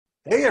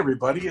Hey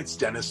everybody, it's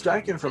Dennis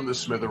Diken from the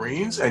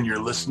Smithereens, and you're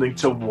listening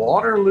to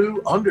Waterloo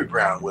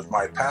Underground with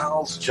my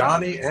pals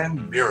Johnny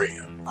and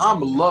Miriam. I'm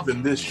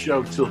loving this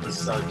show till the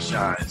sun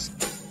shines.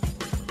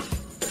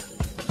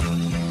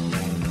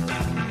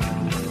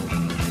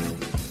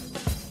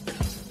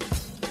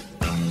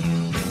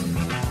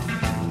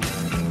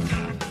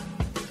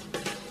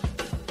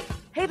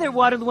 Hey there,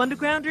 Waterloo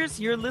Undergrounders.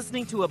 You're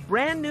listening to a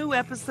brand new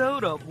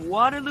episode of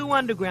Waterloo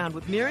Underground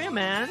with Miriam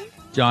and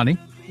Johnny.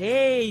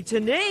 Hey,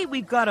 today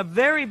we've got a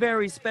very,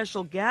 very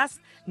special guest,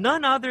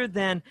 none other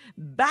than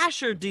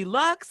Basher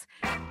Deluxe,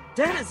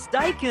 Dennis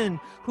Diken,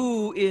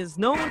 who is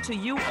known to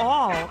you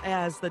all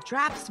as the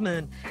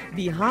trapsman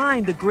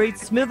behind the great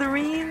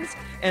Smithereens,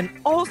 and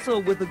also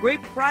with the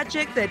great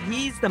project that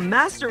he's the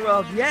master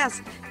of,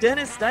 yes,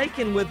 Dennis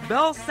Diken with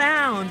Bell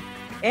Sound.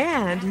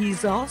 And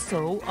he's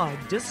also a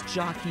disc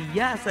jockey,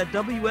 yes, at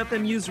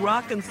WFMU's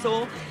Rock and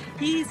Soul.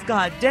 He's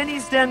got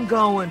Denny's Den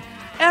going.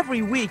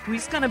 Every week, we're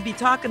going to be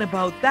talking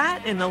about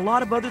that and a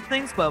lot of other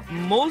things, but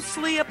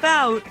mostly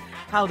about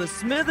how the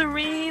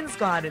Smithereens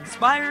got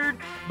inspired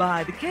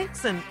by the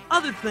Kinks and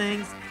other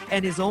things,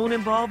 and his own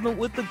involvement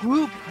with the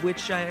group,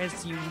 which,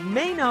 as you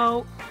may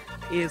know,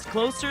 is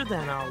closer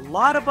than a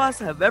lot of us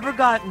have ever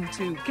gotten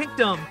to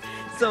Kinkdom.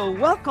 So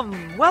welcome,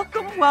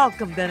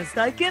 Dennis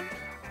Diken.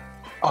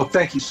 Oh,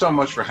 thank you so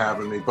much for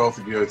having me, both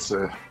of you.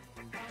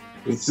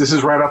 This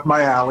is right up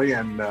my alley,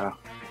 and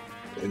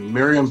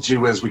Miriam, gee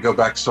whiz, we go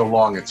back so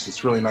long.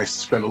 It's really nice to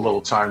spend a little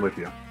time with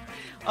you.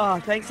 Oh,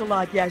 thanks a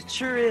lot. Yeah, it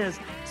sure is.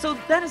 So,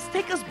 Dennis,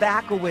 take us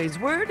back a ways.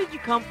 Where did you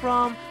come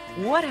from?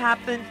 What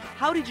happened?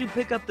 How did you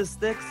pick up the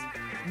sticks?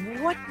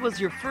 What was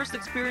your first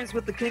experience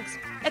with the Kinks?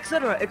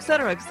 Etc.,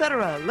 etc.,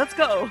 etc. Let's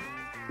go.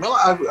 Well,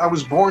 I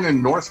was born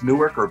in North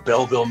Newark or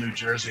Belleville, New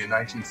Jersey in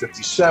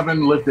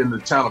 1957, lived in the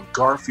town of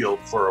Garfield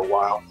for a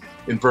while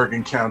in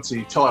Bergen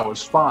County till I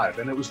was 5.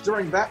 And it was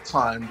during that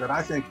time that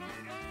I think,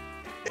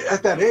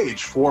 at that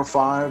age, 4 or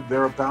 5,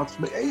 thereabouts,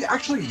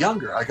 actually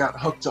younger, I got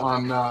hooked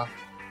on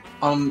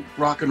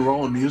rock and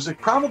roll and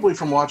music, probably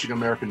from watching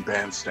American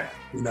Bandstand,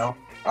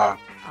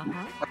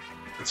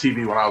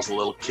 TV when I was a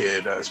little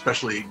kid,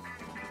 especially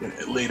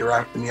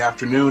later in the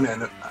afternoon.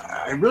 And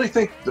I really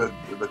think the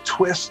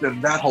twist and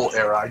that whole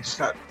era, I just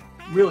got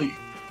really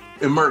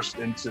immersed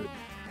into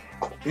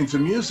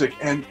music.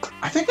 And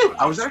I think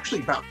I was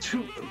actually about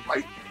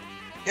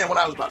when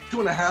I was about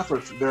 2.5 or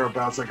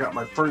thereabouts, I got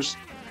my first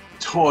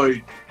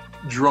toy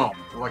drum,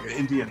 like an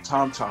Indian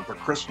tom-tom for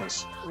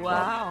Christmas.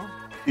 Wow.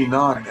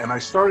 1989, and I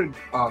started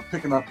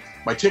picking up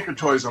my Tinker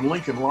Toys on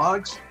Lincoln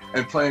Logs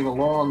and playing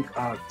along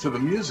to the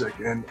music,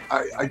 and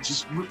I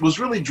just was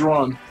really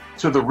drawn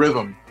to the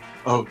rhythm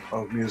of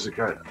music.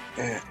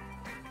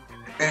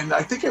 And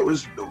I think it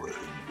was,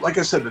 like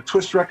I said, the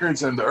Twist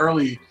records and the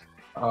early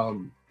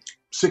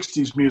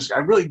 60s music.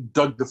 I really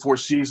dug the Four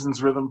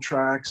Seasons rhythm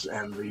tracks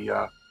and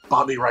the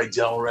Bobby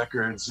Rydell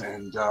records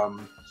and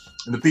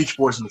the Beach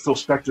Boys and the Phil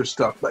Spector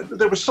stuff. But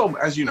there was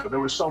as you know, there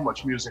was so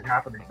much music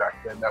happening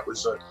back then. That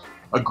was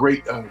a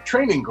great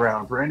training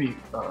ground for any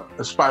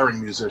aspiring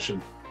musician.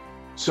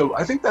 So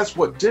I think that's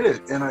what did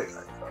it. And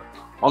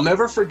I'll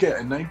never forget,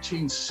 in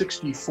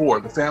 1964,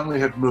 the family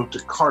had moved to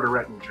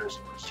Carteret, New Jersey,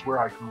 which is where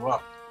I grew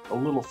up, a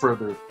little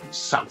further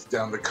south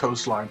down the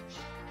coastline.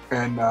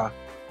 And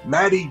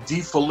Matty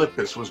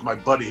DeFilippis was my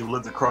buddy who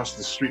lived across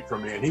the street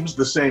from me, and he was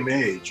the same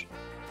age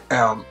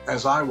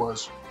as I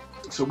was.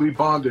 So we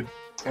bonded.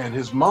 And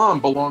his mom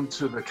belonged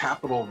to the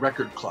Capitol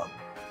Record Club.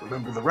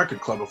 Remember the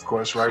record club, of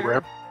course, right? Sure.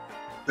 Where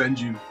they send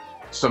you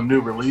some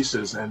new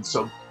releases. And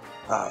so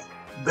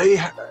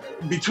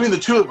between the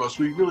two of us,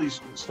 we really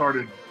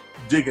started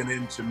digging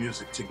into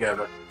music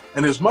together.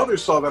 And his mother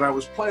saw that I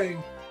was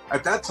playing, by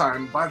that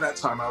time,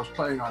 I was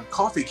playing on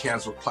coffee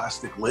cans with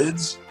plastic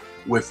lids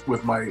with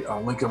my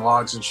Lincoln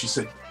Logs. And she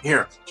said,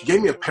 here, she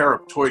gave me a pair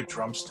of toy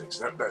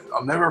drumsticks.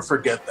 I'll never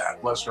forget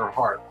that, bless her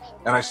heart.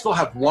 And I still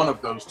have one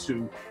of those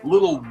two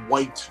little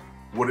white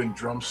wooden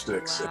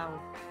drumsticks.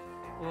 Wow.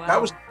 That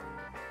was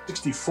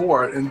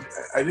 64, and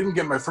I didn't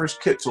get my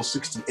first kit till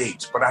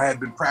 68, but I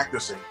had been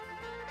practicing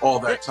all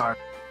that time.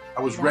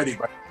 I was ready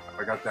by the time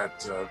I got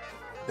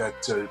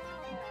that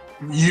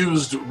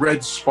used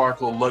red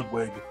sparkle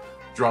Ludwig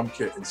drum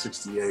kit in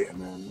 68.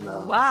 And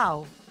then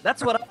Wow,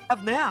 that's what I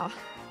have now.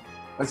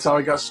 That's how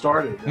I got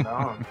started, you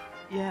know.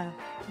 Yeah.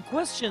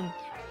 Question.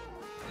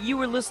 You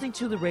were listening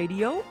to the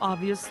radio,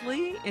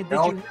 obviously. And did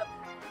you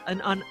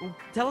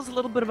tell us a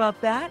little bit about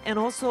that. And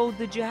also,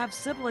 did you have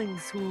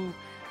siblings who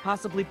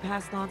possibly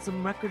passed on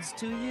some records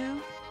to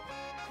you?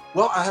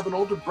 Well, I have an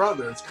older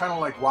brother. It's kind of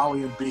like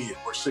Wally and Bede.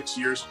 We're 6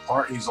 years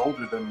apart. He's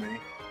older than me.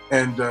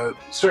 And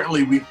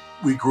certainly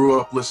we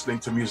grew up listening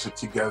to music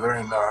together.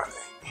 And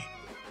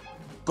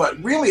but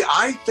really,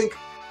 I think,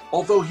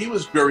 although he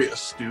was very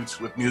astute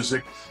with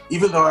music,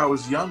 even though I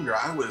was younger,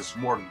 I was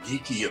more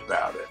geeky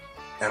about it.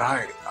 And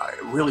I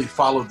really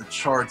followed the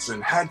charts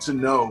and had to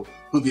know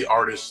who the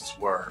artists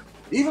were.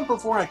 Even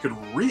before I could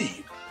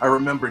read, I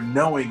remember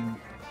knowing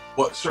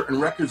what certain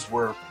records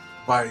were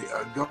by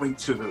going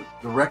to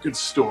the record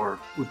store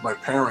with my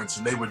parents,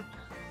 and they would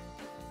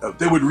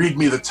they would read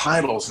me the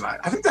titles, and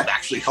I think that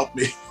actually helped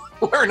me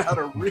learn how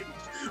to read,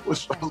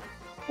 was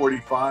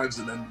 45s,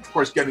 and then of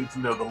course getting to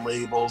know the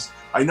labels.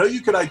 I know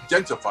you could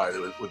identify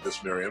with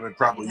this, Miriam, and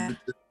probably you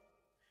did.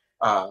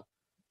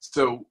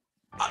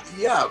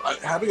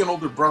 Having an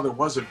older brother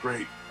was a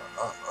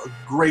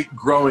great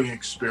growing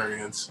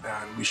experience,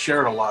 and we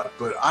shared a lot.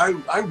 But I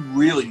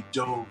really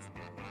dove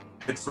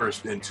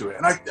headfirst into it,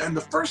 and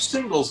the first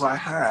singles I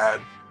had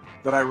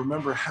that I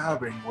remember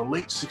having were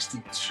late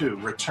 '62,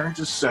 "Return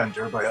to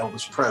Sender" by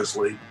Elvis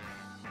Presley,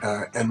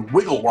 and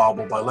 "Wiggle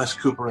Wobble" by Les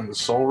Cooper and the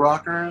Soul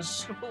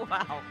Rockers.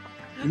 Wow!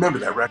 Remember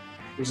that record?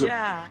 It was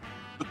a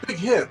big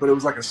hit, but it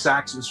was like a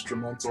sax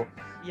instrumental.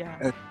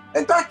 Yeah.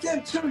 And back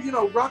then too,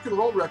 rock and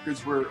roll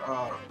records were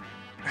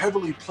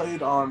heavily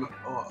played on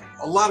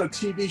a lot of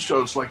TV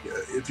shows. Like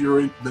if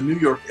you're in the New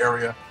York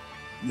area,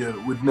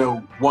 you would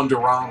know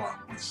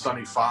Wonderama with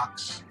Sonny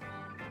Fox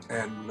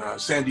and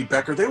Sandy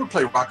Becker. They would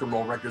play rock and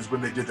roll records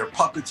when they did their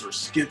puppets or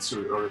skits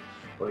or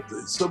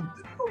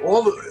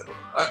all the.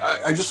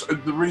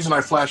 The reason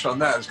I flash on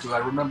that is because I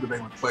remember they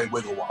would play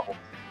Wiggle Wobble.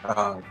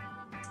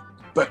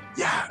 But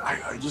yeah,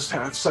 I just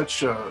have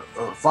such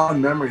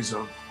fond memories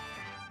of.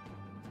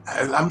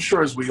 I'm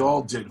sure, as we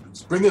all did,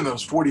 bringing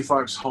those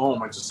 45s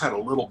home. I just had a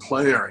little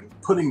player and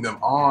putting them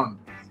on,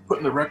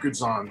 putting the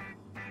records on,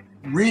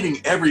 reading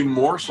every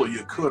morsel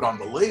you could on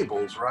the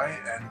labels, right?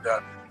 And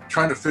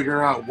trying to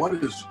figure out what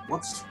is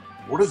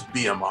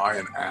BMI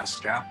and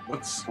ASCAP?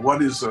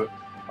 What is a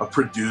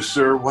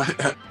producer? Why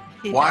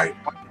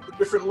the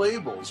different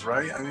labels,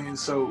 right? I mean,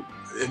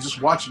 and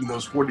just watching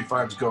those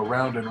 45s go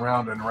round and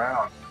round and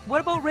round.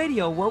 What about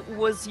radio? What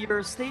was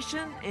your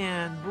station,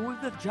 and who were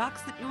the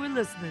jocks that you were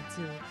listening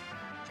to?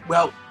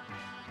 Well,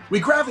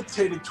 we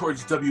gravitated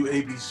towards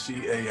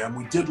WABC AM.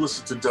 We did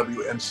listen to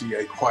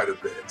WMCA quite a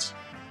bit.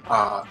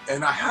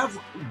 And I have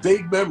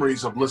vague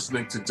memories of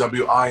listening to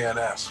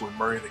WINS when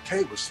Murray the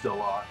K was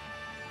still on.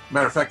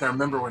 Matter of fact, I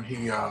remember when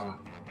he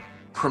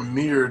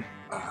premiered,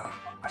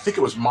 I think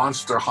it was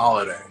Monster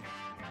Holiday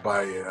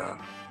by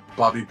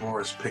Bobby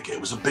Boris Pickett.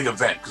 It was a big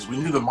event because we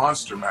knew the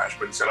Monster Mash,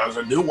 but he said, there's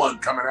a new one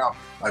coming out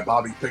by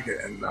Bobby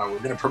Pickett, and we're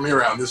going to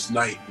premiere on this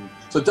night. And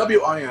so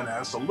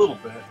WINS a little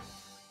bit.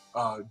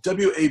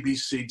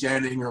 WABC,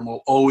 Dan Ingram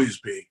will always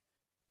be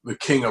the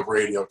king of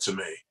radio to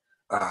me.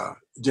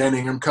 Dan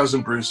Ingram,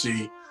 Cousin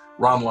Brucey,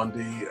 Ron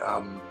Lundy,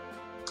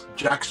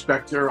 Jack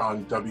Spector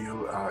on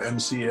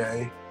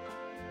WMCA.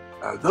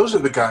 Those are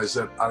the guys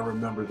that I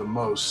remember the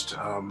most.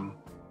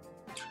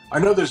 I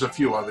know there's a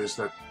few others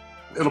that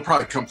it'll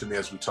probably come to me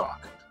as we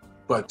talk.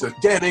 But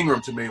Dan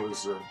Ingram to me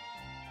was,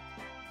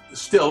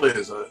 still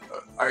is.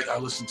 I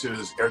listen to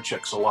his air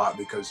checks a lot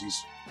because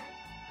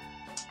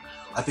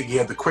I think he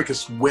had the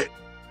quickest wit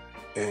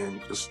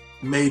and just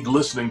made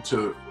listening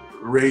to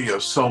radio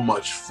so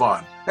much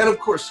fun. And of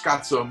course,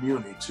 Scott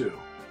Muni too,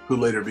 who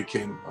later we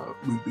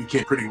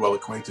became pretty well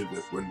acquainted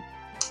with when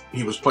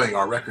he was playing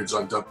our records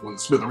when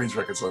Smithereen's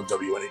records on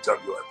WNEW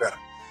at that.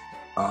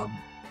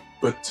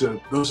 But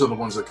those are the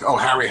ones that,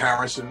 Harry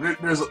Harrison,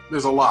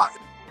 there's a lot.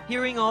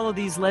 Hearing all of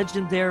these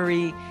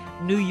legendary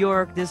New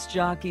York disc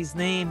jockeys'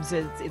 names,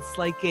 it's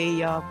like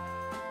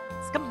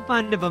it's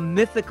kind of a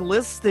mythic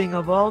listing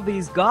of all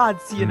these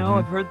gods,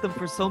 I've heard them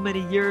for so many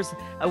years.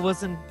 I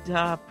wasn't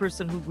a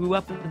person who grew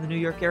up in the New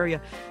York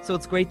area, so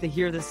it's great to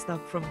hear this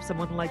stuff from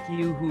someone like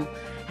you who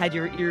had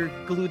your ear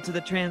glued to the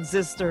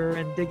transistor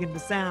and digging the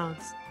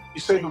sounds. You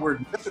say the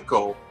word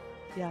mythical,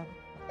 yeah,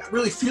 it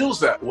really feels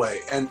that way.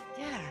 And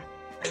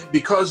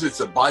because it's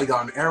a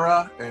bygone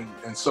era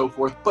and so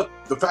forth, but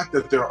the fact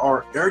that there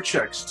are air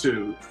checks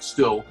to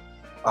still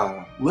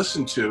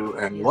listen to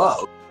and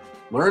love,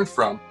 learn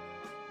from,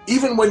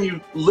 even when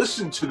you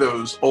listen to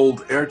those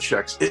old air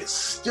checks, it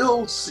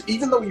still,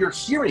 even though you're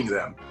hearing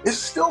them, it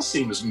still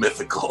seems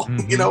mythical.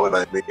 Mm-hmm. You know what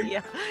I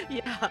mean?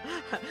 Yeah.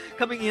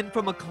 Coming in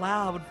from a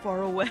cloud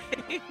far away.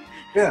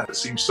 Yeah, it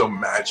seems so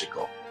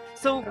magical.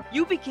 So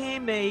you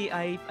became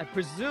I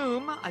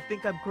presume, I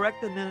think I'm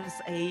correct in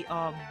this,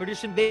 a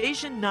British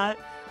invasion nut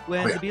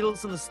when the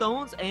Beatles and the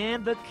Stones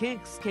and the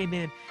Kinks came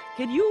in.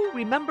 Can you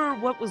remember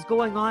what was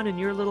going on in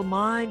your little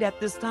mind at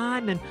this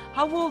time? And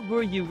how old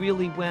were you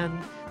really when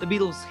the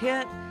Beatles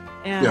hit?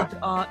 And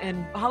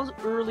how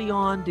early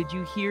on did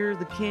you hear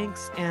the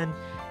Kinks? And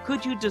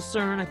could you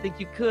discern, I think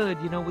you could,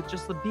 with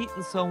just the beat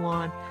and so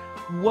on,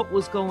 what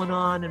was going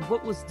on and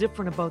what was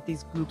different about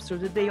these groups? Or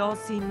did they all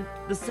seem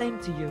the same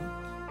to you?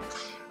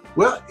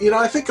 Well,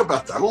 I think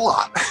about that a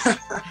lot.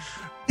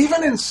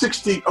 Even in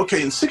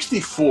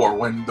 64,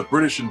 when the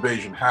British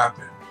invasion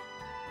happened,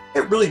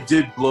 it really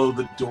did blow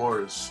the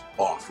doors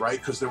off, right?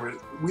 Because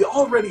we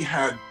already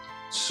had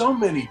so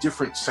many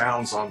different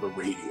sounds on the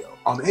radio.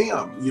 On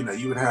AM, you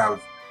would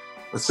have,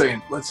 let's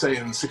say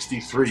in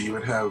 63, you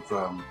would have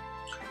the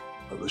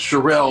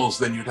Shirelles,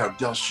 then you'd have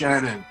Del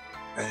Shannon,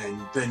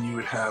 and then you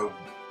would have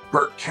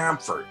Bert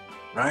Camford,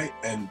 right?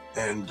 And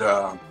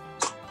I'm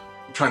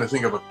trying to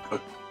think of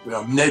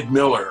Ned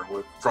Miller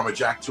with From a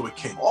Jack to a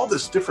King. All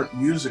this different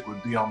music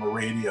would be on the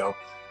radio.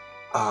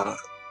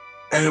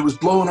 And it was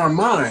blowing our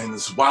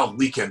minds. Wild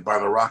Weekend by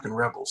the Rockin'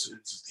 Rebels.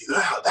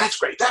 Wow, that's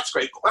great. That's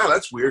great. Wow,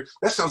 that's weird.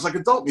 That sounds like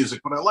adult music,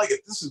 but I like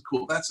it. This is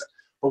cool. That's it.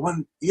 But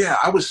when,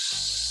 I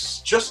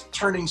was just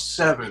turning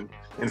 7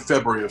 in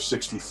February of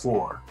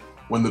 '64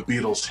 when the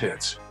Beatles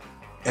hit.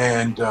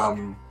 And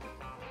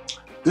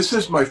this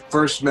is my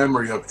first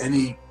memory of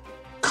any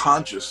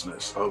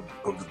consciousness of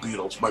the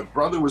Beatles. My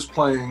brother was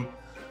playing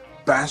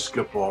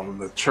basketball in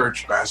the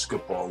church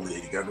basketball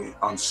league. I mean,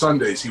 on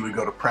Sundays, he would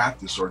go to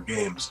practice or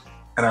games.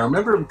 And I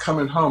remember him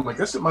coming home, I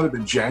guess it might have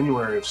been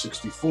January of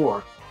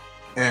 '64,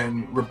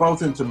 and we're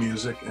both into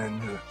music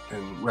and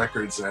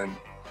records, and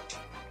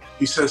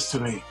he says to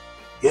me,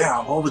 yeah,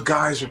 all the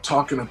guys are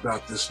talking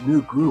about this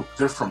new group.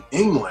 They're from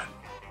England.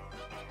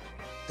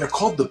 They're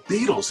called the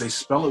Beatles. They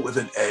spell it with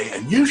an A,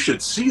 and you should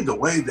see the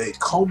way they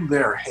comb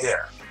their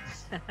hair.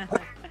 That's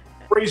a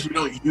phrase we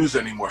don't use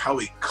anymore, how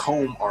we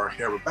comb our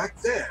hair. But back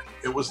then,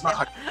 it was not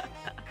how you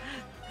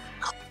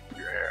comb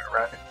your hair,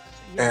 right?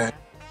 Yeah. And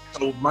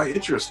so my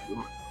interest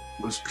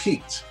was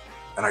piqued,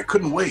 and I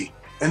couldn't wait.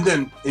 And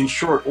then in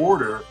short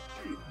order,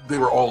 they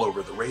were all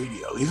over the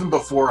radio. Even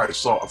before I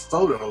saw a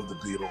photo of the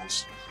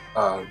Beatles,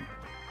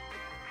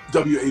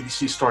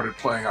 WABC started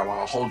playing I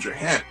Want to Hold Your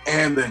Hand,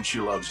 and Then She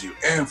Loves You,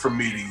 and From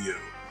Me to You.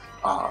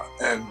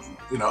 And,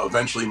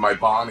 eventually My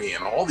Bonnie,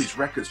 and all these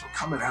records were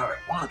coming out at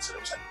once. And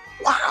it was like,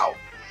 wow.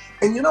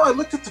 And, I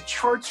looked at the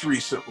charts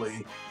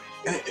recently,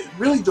 and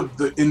really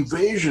the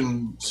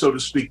invasion, so to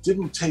speak,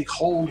 didn't take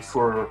hold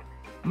for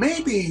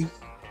maybe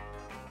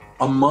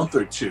a month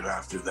or two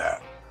after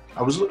that.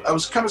 I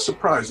was kind of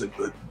surprised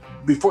that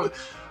before,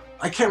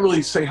 I can't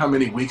really say how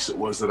many weeks it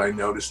was that I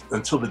noticed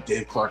until the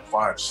Dave Clark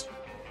Fives.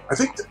 I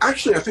think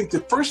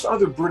the first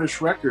other British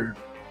record,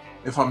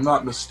 if I'm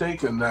not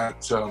mistaken,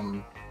 that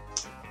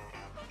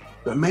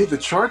made the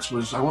charts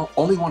was I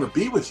Only Want to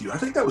Be With You. I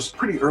think that was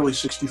pretty early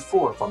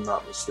 '64, if I'm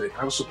not mistaken.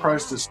 I was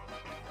surprised this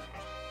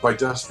by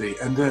Dusty,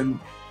 and then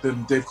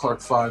Dave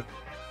Clark 5.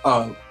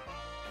 But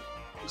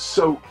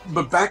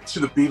back to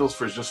the Beatles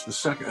for just a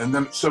second, and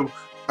then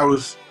I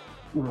was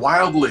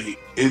wildly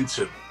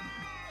into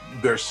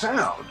their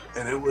sound,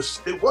 and it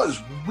was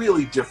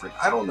really different.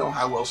 I don't know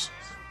how else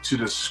to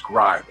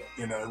describe it.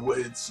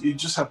 You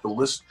just have to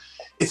listen.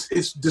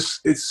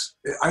 It's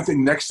I think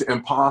next to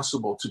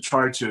impossible to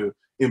try to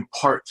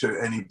impart to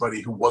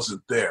anybody who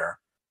wasn't there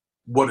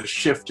what a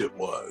shift it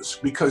was,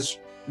 because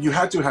you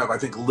had to have, I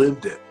think,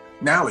 lived it.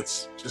 Now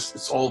it's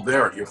all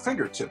there at your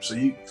fingertips, so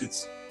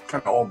it's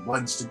kind of all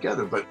blends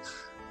together. But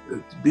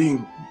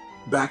being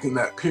back in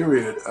that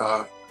period,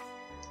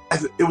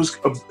 it was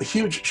a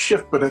huge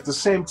shift, but at the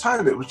same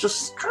time, it was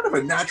just kind of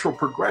a natural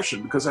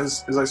progression, because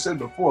as I said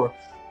before,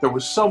 there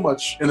was so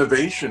much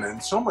innovation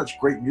and so much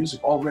great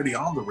music already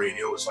on the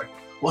radio. It was like,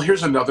 well,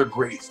 here's another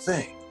great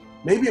thing.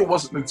 Maybe it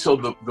wasn't until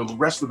the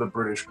rest of the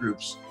British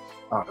groups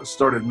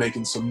started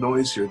making some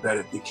noise here that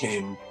it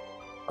became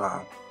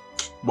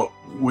what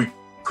we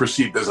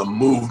perceived as a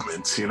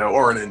movement,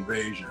 or an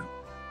invasion.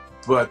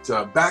 But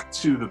back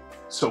to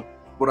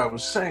what I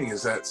was saying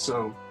is that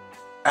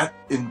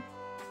in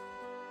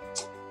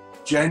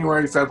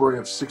January, February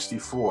of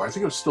 '64, I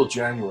think it was still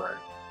January,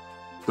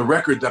 the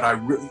record that I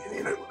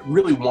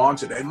really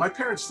wanted, and my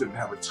parents didn't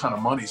have a ton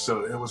of money,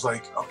 so it was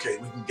like, okay,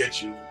 we can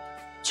get you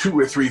 2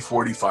 or 3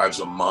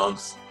 45s a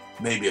month,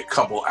 maybe a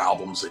couple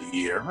albums a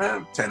year,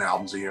 10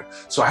 albums a year.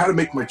 So I had to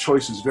make my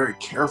choices very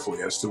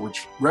carefully as to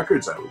which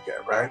records I would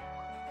get, right?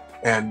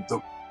 And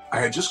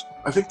I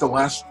think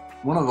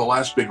one of the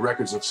last big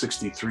records of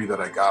 '63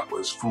 that I got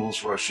was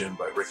Fools Rush In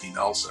by Ricky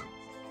Nelson.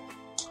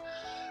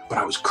 But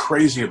I was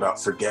crazy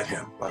about Forget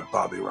Him by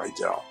Bobby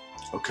Rydell.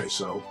 Okay,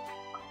 so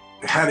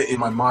I had it in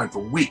my mind for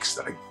weeks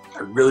that I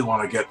really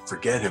want to get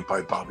Forget Him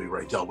by Bobby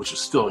Rydell, which is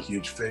still a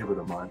huge favorite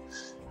of mine.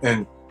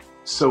 And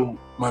so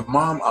my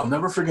mom, I'll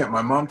never forget,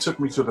 my mom took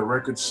me to the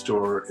record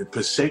store in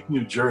Passaic,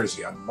 New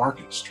Jersey on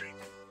Market Street.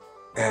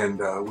 And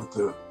with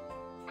the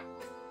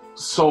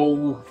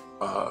sole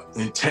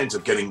intent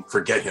of getting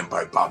Forget Him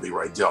by Bobby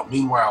Rydell.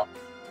 Meanwhile,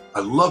 I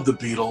love the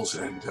Beatles,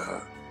 and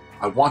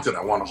I Want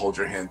to Hold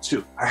Your Hand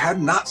too. I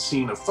had not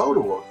seen a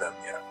photo of them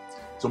yet.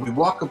 So we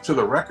walk up to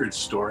the record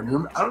store,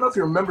 and I don't know if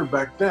you remember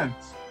back then,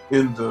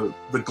 in the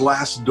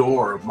glass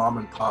door of mom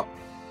and pop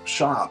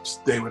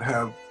shops, they would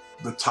have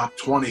the top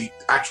 20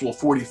 actual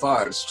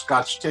 45s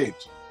scotch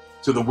taped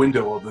to the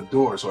window of the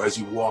door. So as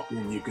you walk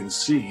in, you can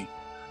see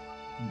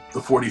the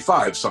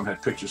 45s. Some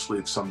had picture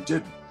sleeves, some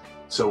didn't.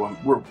 So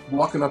we're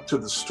walking up to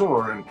the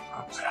store, and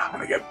I'm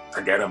going to get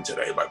Forget Him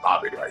today by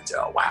Bobby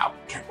Rydell. Wow,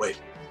 can't wait.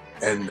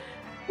 And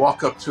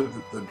walk up to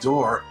the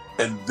door,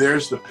 and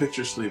there's the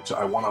picture sleeve to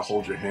I Want to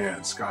Hold Your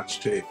Hand,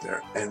 scotch tape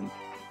there. And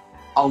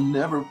I'll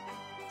never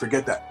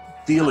forget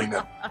that feeling,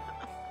 that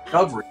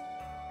discovery,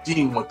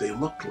 seeing what they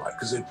looked like.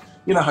 Because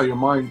you know how your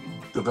mind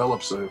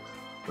develops a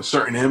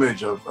certain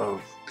image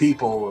of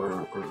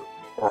people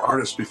or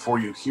artists before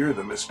you hear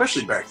them,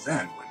 especially back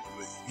then,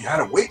 when you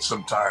had to wait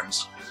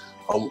sometimes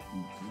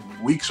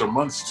weeks or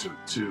months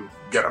to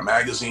get a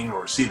magazine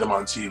or see them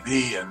on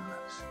TV. And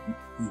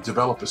you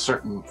develop a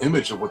certain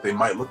image of what they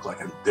might look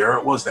like. And there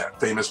it was, that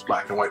famous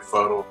black and white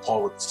photo of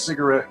Paul with a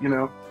cigarette, you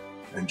know,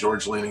 and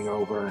George leaning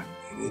over,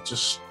 and it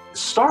just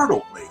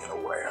startled me in a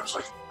way. I was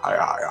like,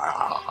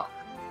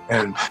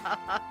 and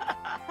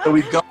so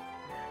we'd go,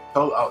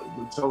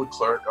 we'd tell the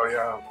clerk, oh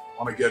yeah,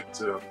 I want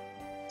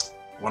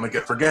to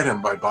get Forget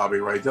Him by Bobby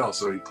Rydell.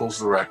 So he pulls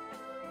the record.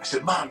 I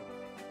said, Mom,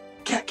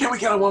 can't we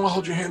get I Want to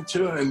Hold Your Hand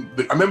too? And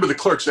I remember the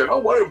clerk said, oh,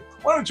 why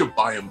don't you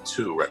buy him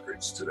 2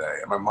 records today?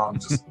 And my mom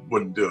just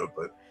wouldn't do it.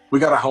 But we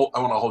got I Want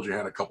to Hold Your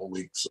Hand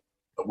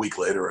a week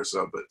later or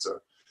so. But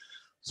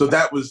so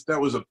that was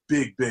a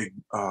big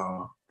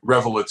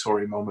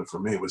revelatory moment for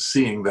me, was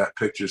seeing that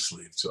picture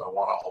sleeve to I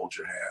Want to Hold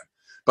Your Hand.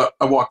 But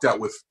I walked out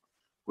with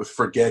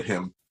Forget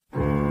Him.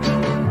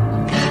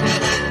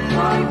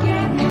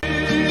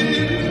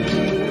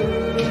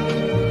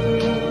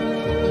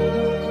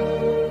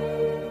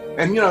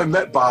 And, you know, I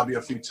met Bobby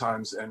a few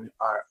times, and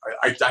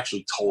I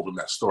actually told him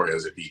that story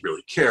as if he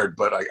really cared,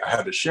 but I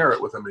had to share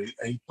it with him. And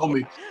he told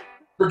me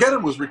Forget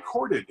Him was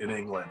recorded in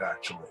England,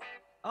 actually.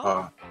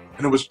 Oh.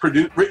 And it was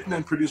written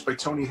and produced by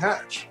Tony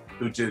Hatch,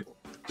 who did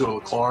Bill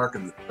Clark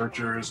and the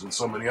Searchers and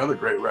so many other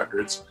great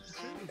records.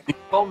 He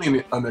told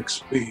me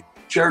he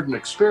shared an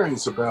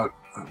experience about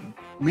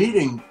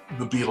meeting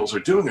the Beatles or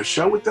doing a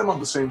show with them on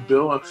the same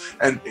bill.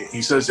 And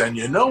he says, and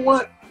you know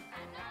what?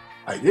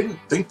 I didn't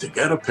think to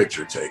get a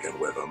picture taken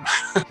with them.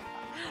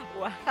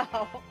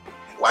 Wow.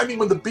 Well, I mean,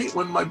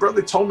 when my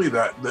brother told me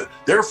that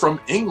they're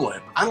from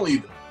England, I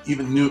don't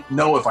even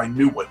know if I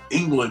knew what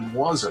England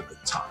was at the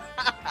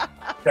time.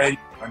 Okay?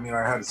 I mean,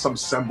 I had some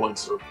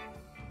semblance of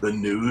the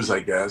news, I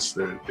guess.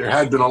 There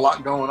had been a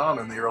lot going on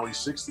in the early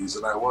 60s,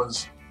 and I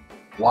was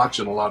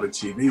watching a lot of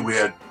TV. We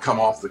had come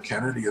off the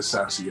Kennedy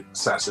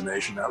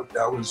assassination.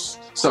 That was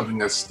something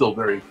that's still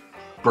very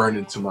burned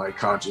into my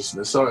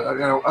consciousness. So, you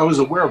know, I was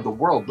aware of the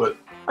world, but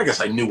I guess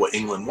I knew what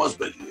England was.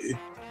 But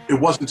it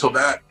wasn't until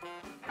that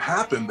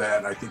happened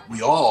that I think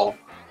we all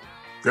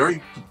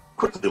very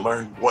quickly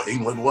learned what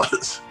England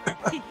was.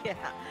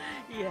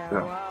 Yeah,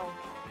 wow.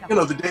 You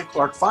know, the Dave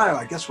Clark Five,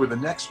 I guess, were the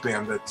next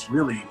band that's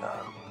really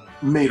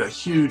made a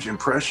huge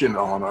impression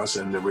on us.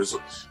 And there was,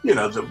 you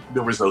know,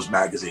 there was those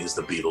magazines,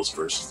 the Beatles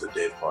versus the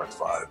Dave Clark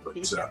Five.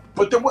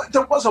 But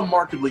there was a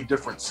markedly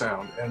different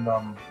sound, and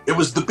it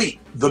was the beat.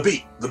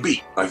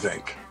 I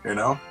think, you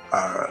know,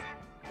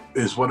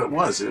 is what it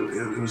was.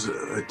 It was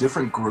a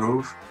different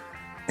groove,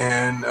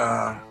 and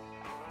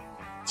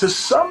to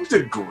some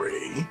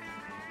degree,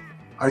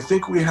 I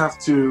think we have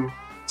to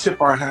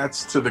tip our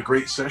hats to the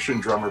great session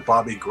drummer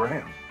Bobby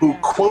Graham, who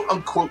quote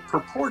unquote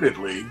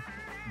purportedly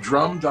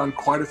drummed on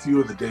quite a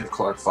few of the Dave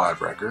Clark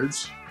Five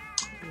records.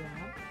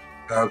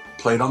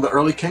 Played on the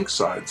early Kinks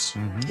sides.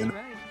 Mm-hmm. You know?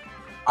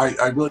 Right.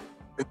 I really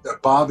think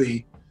that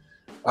Bobby,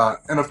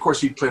 and of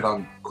course he played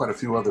on quite a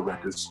few other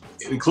records,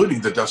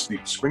 including the Dusty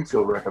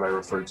Springfield record I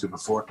referred to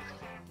before.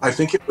 I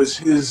think it was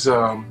his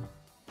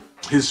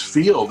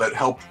feel that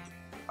helped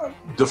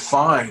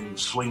define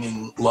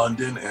swinging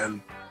London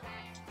and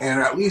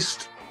at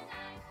least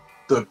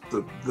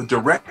the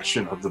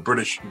direction of the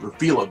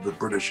feel of the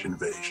British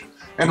invasion.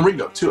 And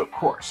Ringo too, of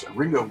course. And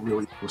Ringo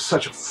really was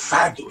such a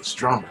fabulous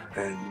drummer,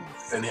 and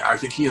I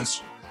think he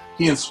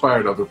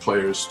inspired other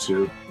players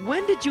too.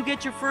 When did you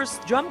get your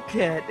first drum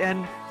kit,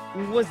 and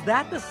was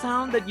that the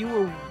sound that you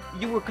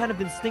were kind of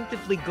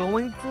instinctively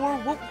going for?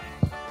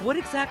 What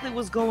exactly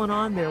was going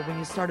on there when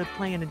you started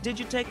playing? And did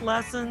you take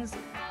lessons?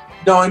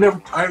 No, I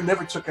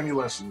never took any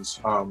lessons.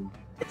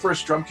 The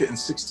first drum kit in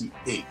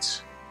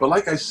 '68, but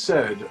like I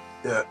said,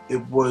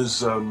 it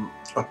was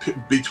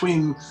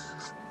between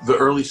the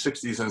early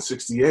 60s and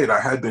 68, I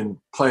had been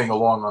playing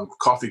along on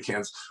coffee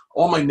cans.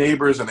 All my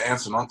neighbors and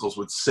aunts and uncles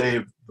would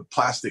save the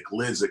plastic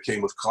lids that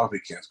came with coffee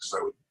cans because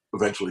I would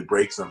eventually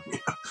break them. You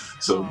know?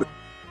 So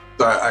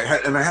I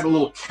had a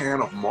little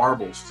can of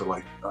marbles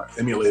to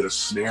emulate a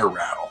snare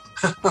rattle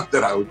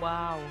that I would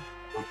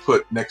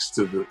put next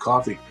to the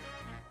coffee.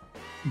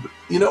 But,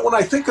 you know, when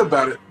I think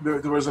about it,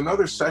 there was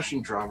another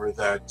session drummer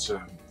that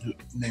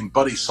named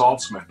Buddy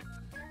Saltzman,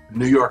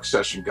 New York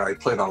session guy. He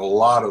played on a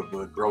lot of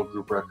girl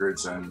group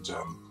records and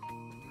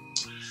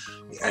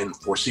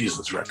Four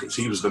Seasons records.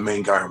 He was the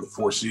main guy on the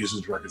Four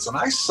Seasons records. And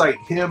I cite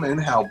him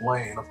and Hal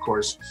Blaine, of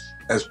course,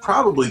 as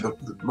probably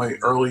my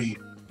early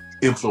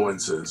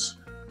influences,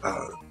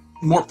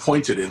 more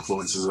pointed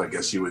influences, I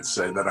guess you would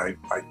say, that I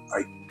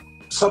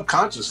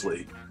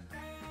subconsciously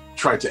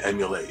tried to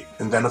emulate.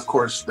 And then, of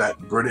course, that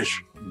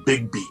British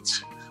big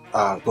beat.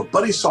 But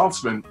Buddy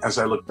Saltzman, as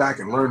I look back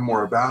and learn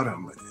more about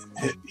him,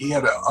 he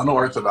had an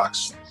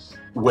unorthodox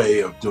way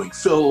of doing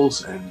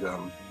fills, and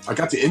I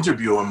got to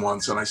interview him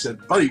once, and I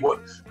said, Buddy, what,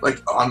 like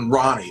on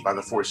Ronnie by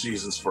the Four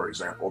Seasons, for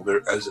example,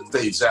 as it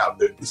fades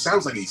out, it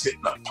sounds like he's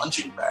hitting a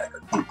punching bag.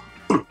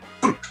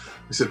 I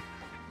said,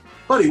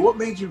 Buddy, what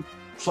made you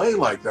play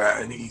like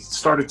that? And he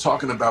started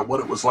talking about what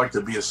it was like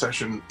to be a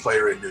session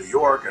player in New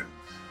York and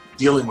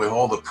dealing with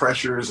all the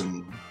pressures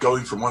and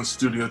going from one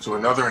studio to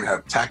another and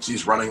have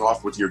taxis running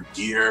off with your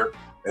gear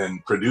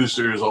and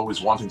producers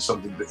always wanting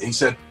something. He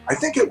said, I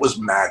think it was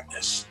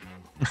madness.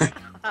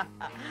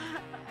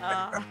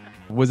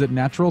 Was it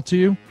natural to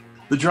you?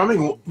 The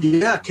drumming,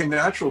 yeah, came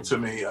natural to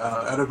me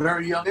at a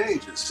very young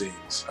age, it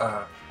seems.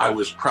 I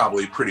was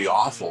probably pretty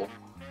awful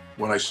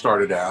when I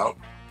started out.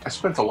 I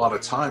spent a lot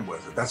of time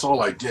with it. That's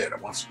all I did.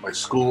 Once my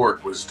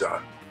schoolwork was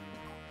done,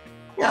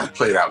 yeah, I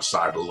played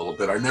outside a little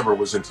bit. I never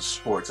was into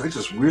sports. I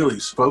just really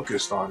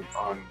focused on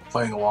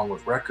playing along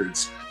with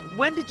records.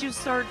 When did you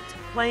start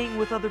playing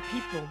with other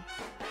people?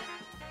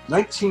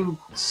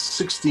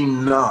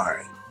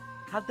 1969.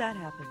 How'd that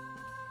happen?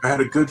 I had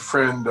a good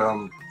friend.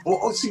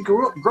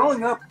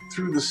 Growing up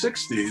through the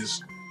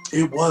 60s,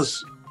 it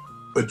was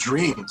a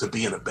dream to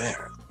be in a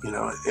band, you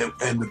know,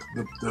 and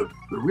the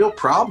real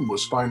problem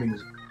was finding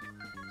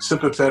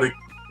sympathetic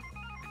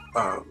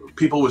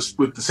people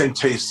with the same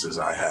tastes as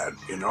I had,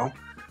 you know.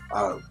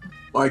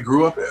 I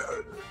grew up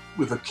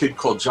with a kid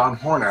called John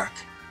Hornack,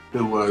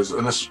 who was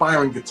an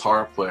aspiring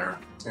guitar player,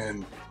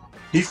 and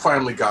he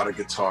finally got a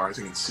guitar, I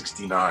think in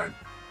 '69.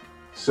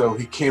 So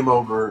he came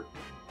over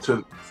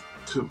to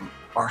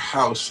our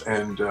house,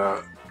 and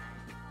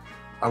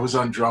I was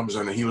on drums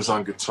and he was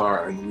on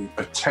guitar, and we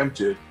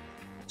attempted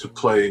to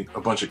play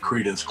a bunch of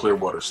Creedence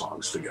Clearwater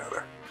songs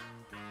together.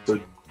 So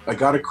I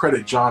got to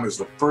credit John as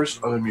the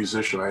first other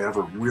musician I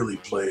ever really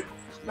played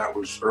with, and that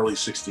was early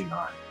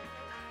 '69.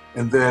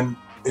 And then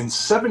in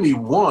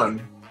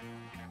 '71,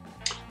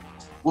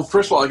 well,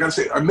 first of all, I got to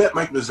say, I met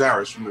Mike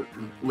Mazaris, who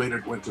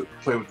later went to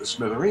play with the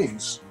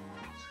Smithereens,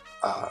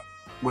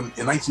 in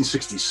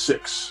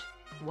 1966.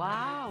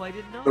 Wow, I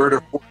didn't know. Third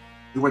or fourth,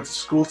 we went to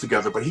school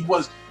together, but he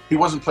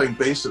wasn't playing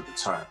bass at the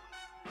time,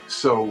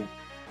 so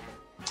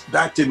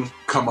that didn't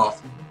come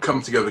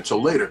together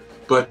till later.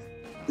 But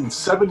in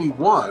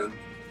 '71,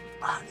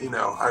 you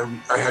know,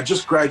 I had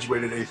just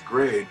graduated 8th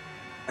grade,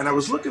 and I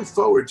was looking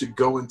forward to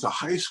going to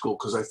high school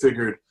because I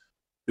figured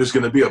there's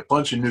going to be a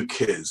bunch of new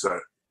kids,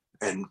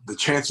 and the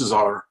chances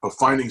are of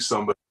finding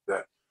somebody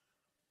that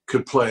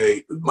could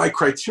play. My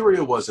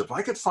criteria was if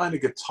I could find a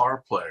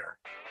guitar player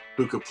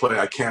who could play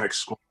I Can't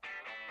Explain,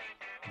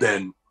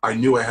 then I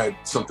knew I had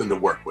something to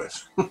work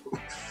with.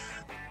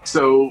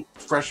 So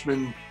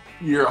freshman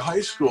year of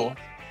high school,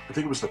 I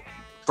think it was the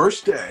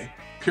first day,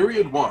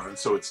 period 1,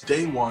 so it's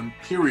day 1,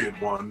 period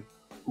 1,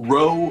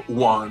 row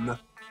 1,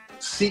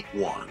 seat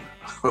 1,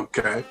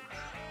 okay?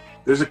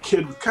 There's a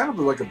kid with kind of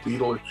like a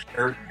Beatles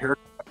haircut.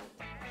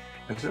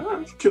 I said, oh,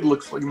 this kid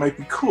looks like he might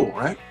be cool,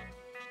 right?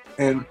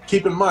 And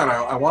keep in mind,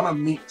 I want to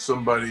meet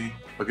somebody,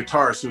 a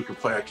guitarist who can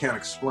play I Can't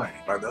Explain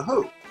by The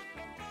Who.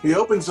 He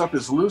opens up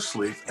his loose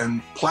leaf,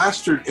 and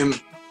plastered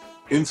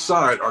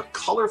inside are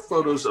color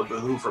photos of The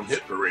Who from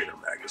Hit Parader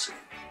magazine.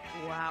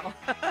 Wow,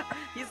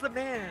 he's the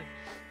man.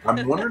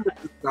 I'm wondering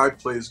if this guy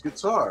plays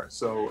guitar.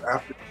 So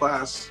after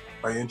class,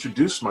 I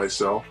introduced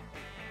myself.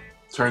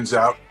 Turns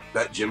out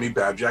that Jimmy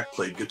Babjack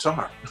played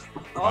guitar.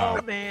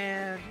 Oh,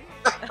 man.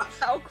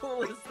 How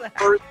cool is that?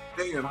 First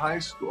day in high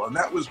school. And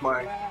that was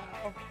my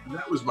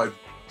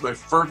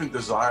fervent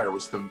desire,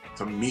 was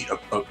to meet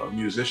a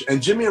musician.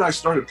 And Jimmy and I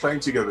started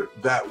playing together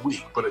that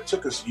week, but it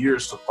took us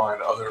years to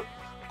find other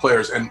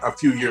players and a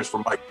few years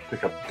for Mike to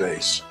pick up the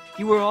bass.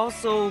 You were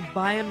also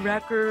buying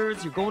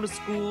records, you're going to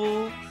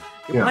school,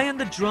 you're playing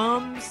the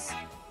drums,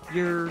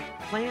 you're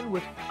playing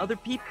with other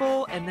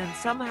people, and then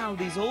somehow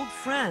these old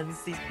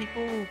friends, these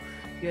people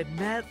you had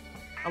met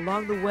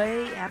along the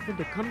way, happened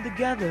to come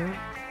together,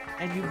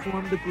 and you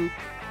formed a group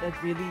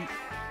that really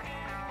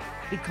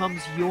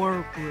becomes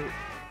your group.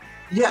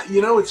 Yeah,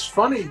 you know, it's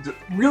funny,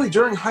 really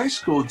during high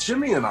school,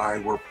 Jimmy and I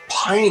were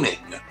pining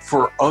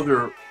for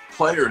other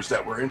players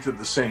that were into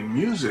the same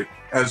music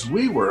as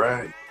we were.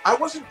 I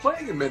wasn't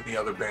playing in many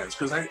other bands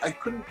because I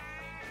couldn't,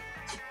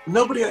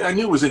 nobody I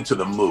knew was into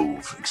the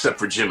move except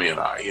for Jimmy and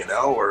I, you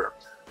know, or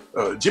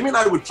Jimmy and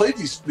I would play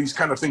these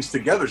kind of things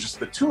together, just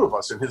the two of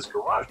us in his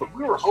garage, but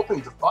we were hoping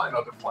to find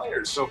other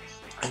players. So,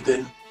 and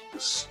then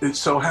it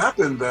so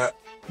happened that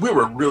we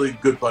were really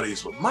good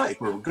buddies with Mike.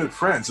 We were good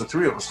friends. The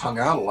three of us hung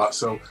out a lot.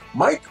 So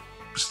Mike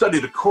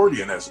studied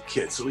accordion as a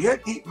kid. So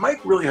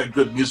Mike really had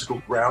good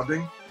musical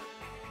grounding.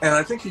 And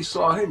I think he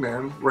saw, hey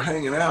man, we're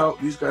hanging out.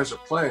 These guys are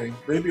playing.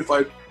 Maybe if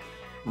I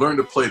learn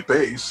to play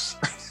bass,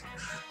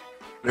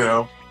 you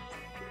know,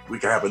 we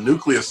can have a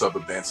nucleus of a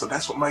band. So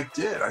that's what Mike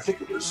did. I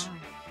think it was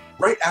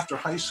right after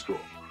high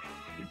school.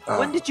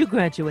 When did you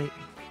graduate?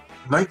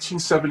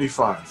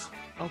 1975.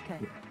 Okay.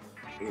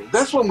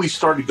 That's when we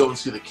started going to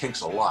see the Kinks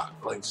a lot,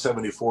 like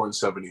 74 and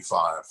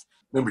 75.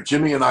 Remember,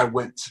 Jimmy and I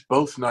went to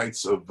both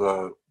nights of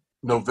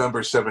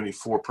November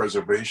 74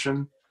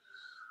 Preservation.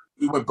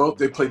 We went both,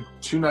 they played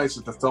 2 nights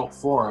at the Felt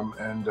Forum,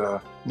 and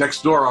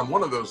next door on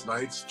one of those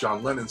nights,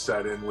 John Lennon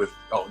sat in with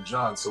Elton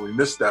John, so we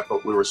missed that,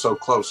 but we were so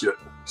close yet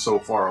so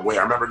far away.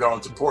 I remember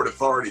going to Port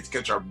Authority to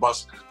catch our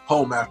bus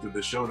home after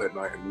the show that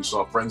night, and we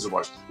saw friends of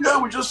ours.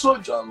 Yeah, we just saw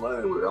John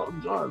Lennon with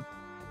Elton John.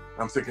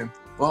 I'm thinking,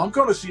 well, I'm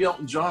going to see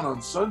Elton John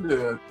on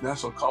Sunday at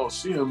Nassau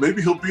Coliseum.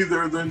 Maybe he'll be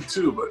there then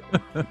too, but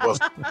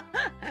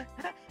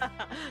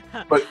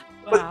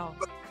wow.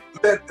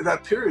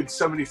 That period,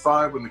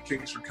 75, when the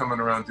Kinks were coming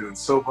around doing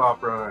soap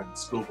opera and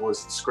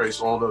Schoolboys Disgrace,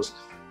 all those,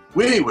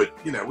 we would,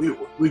 you know,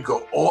 we'd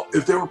go all,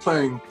 if they were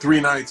playing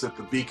 3 nights at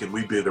the Beacon,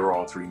 we'd be there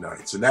all 3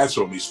 nights. And that's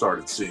when we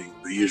started seeing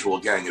the usual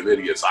gang of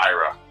idiots,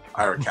 Ira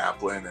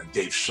Kaplan and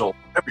Dave Schultz,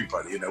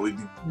 everybody, you know, we'd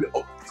be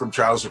from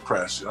Trouser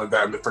Press. I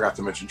forgot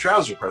to mention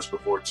Trouser Press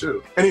before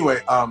too.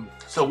 Anyway,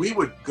 so we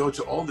would go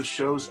to all the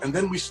shows, and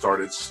then we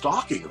started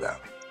stalking them.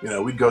 You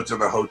know, we'd go to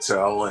the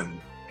hotel and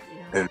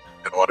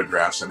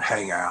autographs and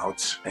hang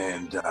out.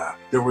 And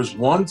there was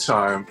one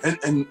time,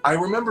 and I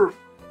remember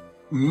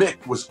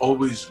Mick was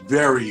always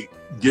very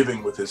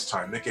giving with his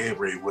time. Mick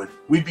Avery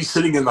we'd be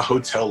sitting in the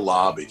hotel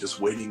lobby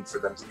just waiting for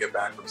them to get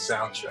back from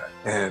sound check.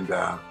 And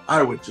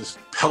I would just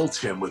pelt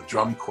him with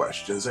drum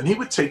questions, and he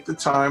would take the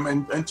time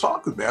and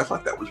talk with me. I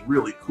thought that was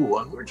really cool.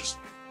 And we're just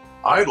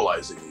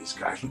idolizing these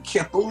guys. We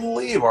can't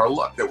believe our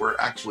luck that we're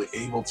actually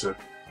able to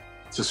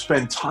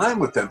spend time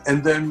with them.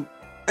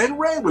 And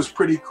Ray was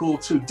pretty cool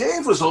too.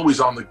 Dave was always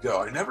on the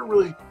go.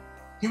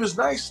 He was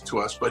nice to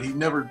us, but he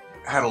never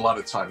had a lot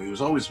of time. He was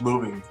always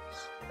moving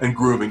and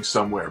grooving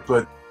somewhere.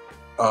 But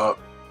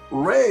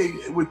Ray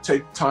would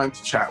take time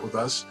to chat with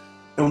us.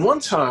 And one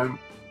time,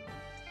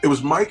 it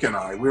was Mike and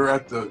I. We were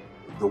at the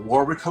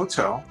Warwick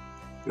Hotel.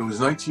 It was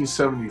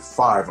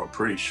 1975, I'm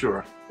pretty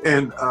sure.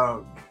 And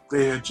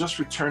they had just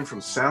returned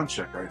from sound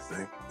check, I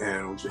think.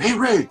 And we said, "Hey,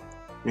 Ray."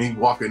 And he's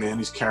walking in,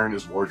 he's carrying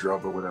his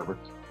wardrobe or whatever.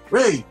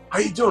 "Ray, how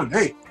you doing?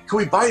 Hey, can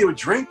we buy you a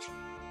drink?"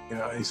 You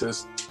know, and he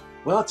says,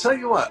 "Well, I'll tell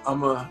you what,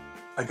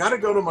 I got to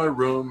go to my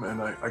room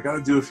and I got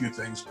to do a few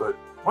things, but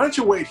why don't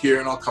you wait here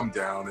and I'll come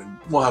down and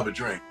we'll have a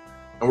drink."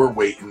 And we're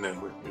waiting,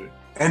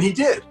 and he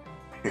did,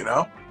 you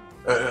know.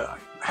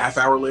 Half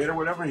hour later,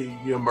 whatever,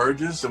 he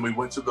emerges, and we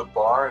went to the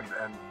bar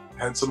and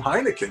had some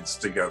Heinekens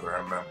together,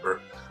 I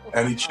remember.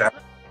 And he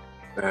chatted,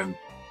 and,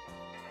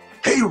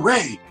 "Hey,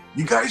 Ray,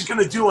 you guys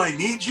gonna do I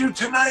Need You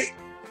tonight?"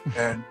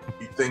 And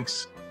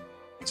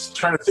he's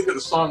trying to think of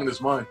the song in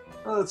his mind.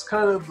 "Oh, it's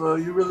kind of,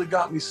 You Really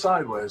Got Me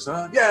Sideways,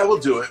 huh? Yeah, we'll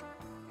do it."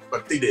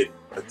 But they did.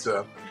 But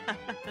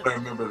I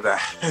remember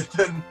that. And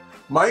then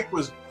Mike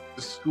was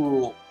to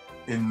school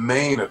in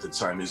Maine at the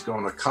time. He's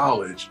going to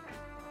college.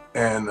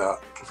 And a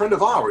friend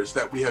of ours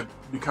that we had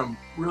become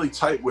really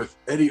tight with,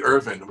 Eddie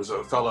Irvin, was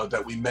a fellow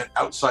that we met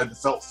outside the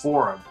Felt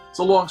Forum. It's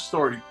a long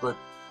story, but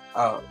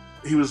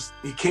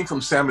he came from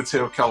San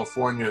Mateo,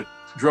 California,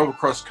 drove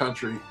across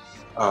country,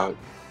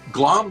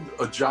 glommed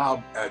a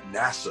job at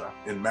NASA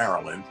in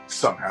Maryland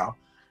somehow,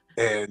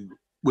 and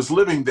was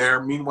living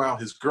there. Meanwhile,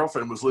 his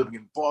girlfriend was living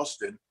in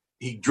Boston.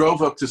 He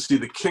drove up to see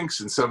the Kinks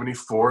in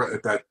 '74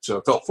 at that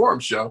Felt Forum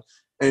show,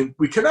 and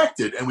we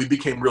connected, and we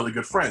became really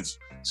good friends.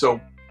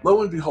 So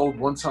lo and behold,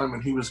 one time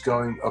when he was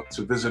going up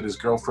to visit his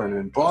girlfriend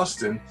in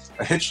Boston,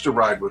 I hitched a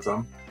ride with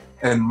him,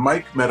 and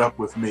Mike met up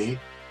with me.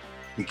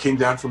 He came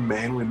down from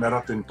Maine. We met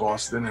up in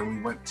Boston, and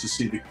we went to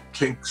see the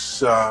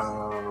Kinks.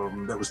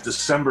 That was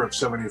December of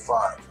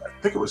 '75. I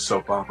think it was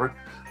soap opera.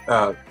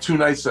 2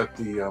 nights at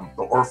the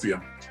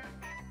Orpheum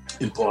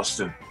in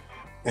Boston.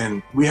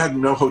 And we had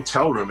no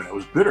hotel room, and it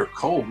was bitter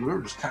cold. We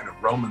were just kind of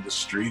roaming the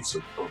streets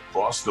of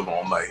Boston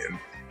all night, and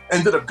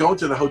ended up going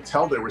to the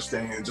hotel they were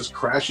staying in and just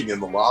crashing in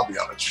the lobby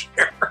on a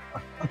chair.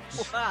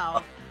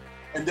 Wow.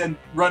 And then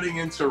running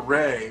into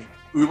Ray,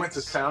 we went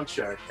to sound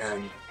check,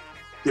 and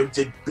they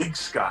did Big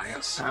Sky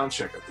on sound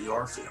check at the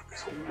Orpheum. I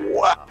said,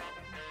 wow.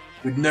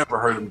 We'd never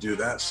heard him do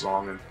that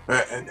song.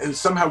 And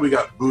somehow we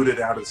got booted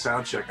out of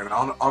sound check, and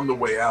on the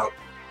way out,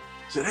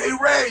 I said, "Hey,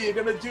 Ray, you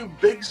going to do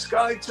Big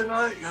Sky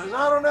tonight?" He goes,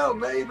 "I don't know,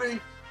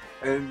 maybe."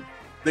 And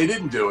they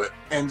didn't do it.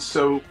 And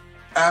so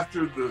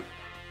after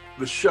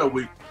the show,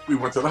 we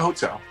went to the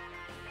hotel,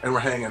 and we're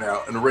hanging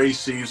out, and Ray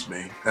sees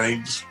me, and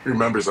he just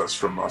remembers us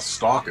from us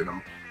stalking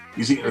him.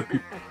 He's eating a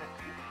pizza.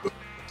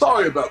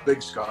 "Sorry about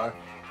Big Sky."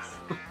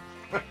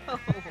 Oh,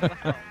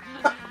 wow.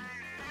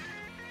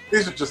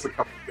 These are just a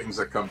couple of things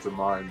that come to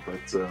mind, but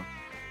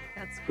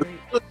That's great.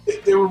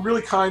 they were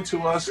really kind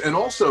to us. And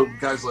also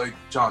guys like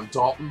John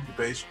Dalton, the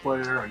bass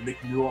player, and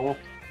Nick Newell,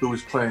 who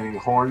was playing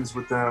horns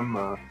with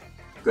them.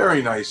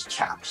 Very nice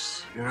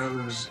chaps. You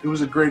know, it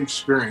was a great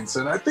experience,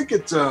 and I think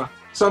it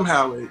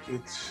somehow it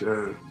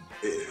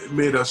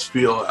made us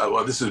feel,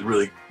 well, this is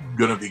really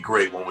going to be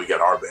great when we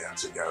get our band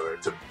together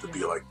to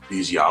be like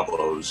these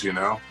Diablos, you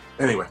know.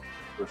 Anyway,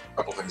 there's a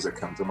couple things that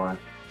come to mind.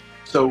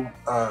 So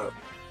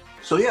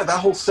yeah, that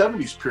whole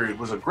 '70s period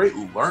was a great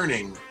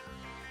learning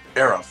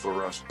era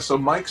for us. So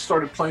Mike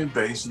started playing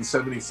bass in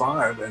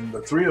 '75, and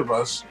the 3 of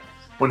us,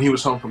 when he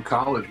was home from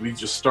college, we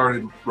just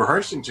started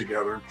rehearsing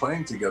together and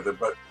playing together.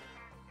 But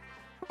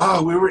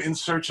we were in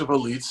search of a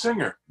lead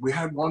singer. We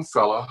had one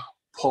fella,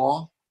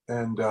 Paul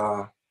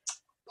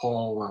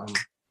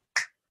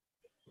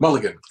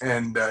Mulligan,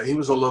 and he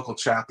was a local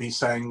chap. He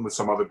sang with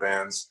some other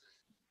bands.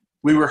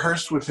 We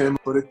rehearsed with him,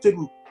 but it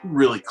didn't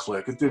really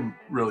click. It didn't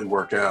really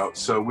work out.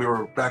 So we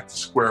were back to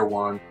square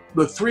one.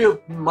 The 3 of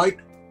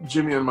Mike,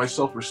 Jimmy, and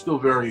myself were still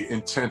very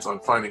intent on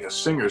finding a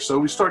singer. So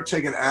we started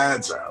taking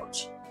ads out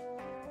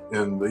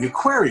in the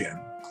Aquarian.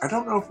 I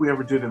don't know if we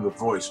ever did in The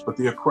Voice, but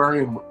the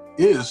Aquarian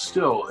is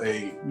still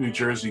a New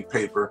Jersey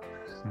paper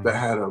that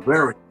had a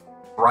very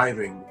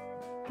thriving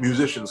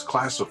musicians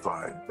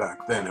classified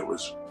back then. It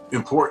was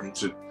important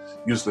to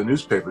use the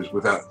newspapers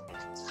without,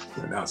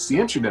 now it's the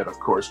internet, of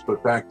course,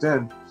 but back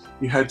then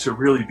you had to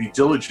really be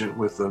diligent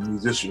with the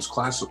musicians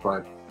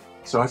classified.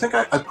 So I think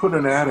I put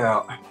an ad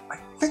out. I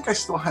think I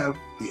still have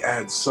the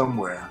ad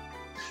somewhere.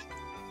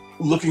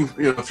 Looking,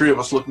 the three of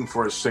us looking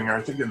for a singer.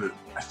 I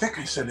think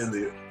I said in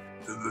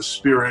the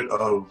spirit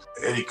of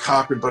Eddie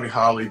Cochran, Buddy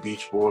Holly,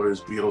 Beach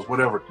Boys, Beatles,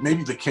 whatever.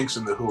 Maybe the Kinks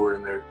and the Who are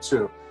in there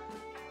too.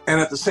 And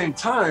at the same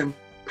time,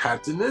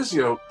 Pat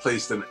DiNizio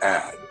placed an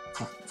ad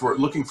for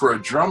looking for a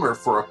drummer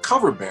for a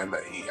cover band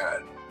that he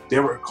had. They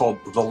were called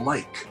The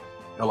Like,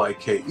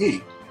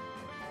 L-I-K-E.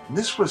 And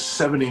this was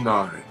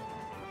 79.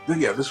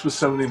 Yeah, this was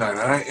 79. And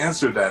I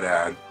answered that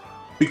ad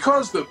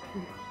because the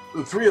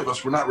three of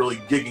us were not really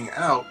gigging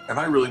out and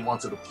I really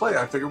wanted to play.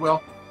 I figured,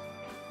 well,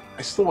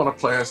 I still want to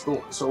play.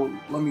 So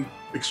let me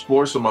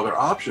explore some other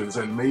options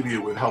and maybe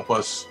it would help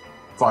us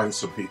find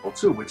some people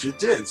too, which it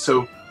did.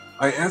 So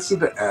I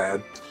answered the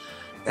ad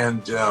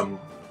and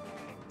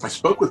I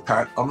spoke with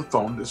Pat on the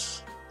phone,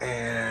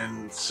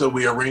 and so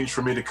we arranged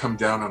for me to come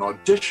down and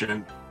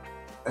audition.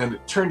 And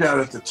it turned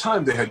out at the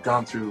time they had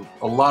gone through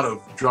a lot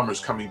of drummers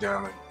coming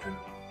down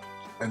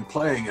and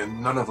playing,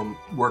 and none of them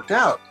worked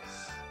out.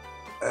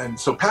 And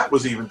so Pat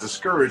was even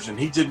discouraged, and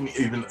he didn't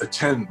even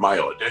attend my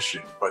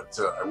audition. But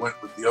I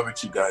went with the other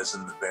two guys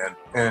in the band,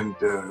 and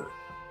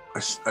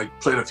I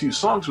played a few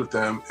songs with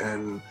them,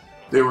 and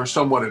they were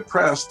somewhat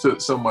impressed,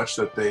 so much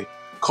that they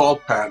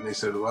called Pat and they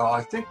said, well,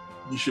 I think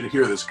you should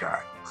hear this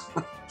guy.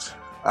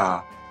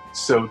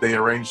 So they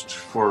arranged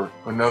for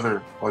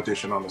another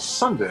audition on a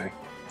Sunday.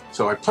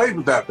 So I played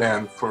with that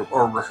band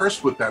or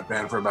rehearsed with that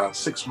band for about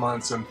 6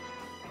 months, and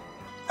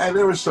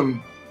there was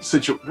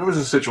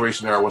a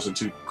situation there I wasn't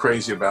too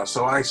crazy about.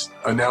 So I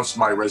announced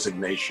my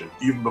resignation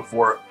even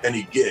before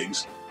any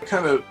gigs. I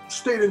kind of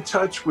stayed in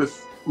touch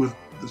with the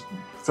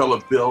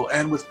fella Bill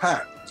and with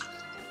Pat.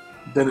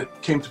 Then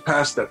it came to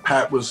pass that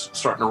Pat was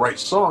starting to write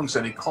songs,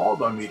 and he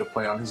called on me to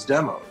play on his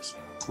demos,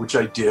 which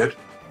I did.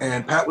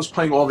 And Pat was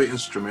playing all the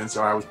instruments,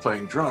 and I was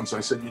playing drums.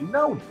 I said, you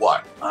know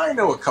what? I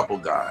know a couple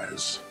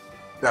guys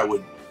that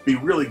would be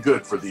really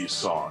good for these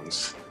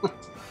songs.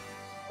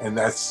 And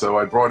so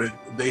I brought in,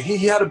 he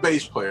had a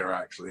bass player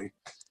actually.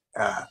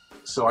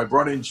 So I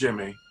brought in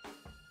Jimmy,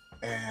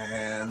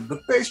 and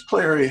the bass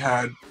player he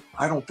had,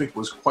 I don't think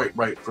was quite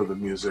right for the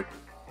music.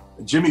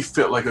 Jimmy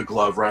fit like a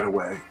glove right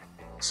away.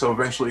 So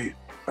eventually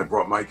I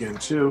brought Mike in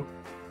too.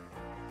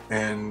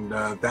 And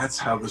that's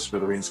how the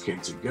Smithereens came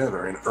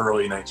together in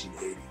early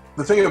 1980.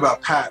 The thing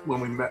about Pat,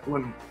 when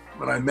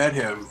I met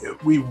him,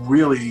 we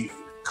really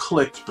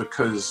clicked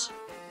because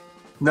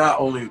not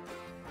only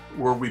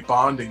were we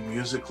bonding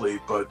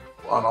musically, but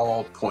on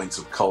all points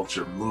of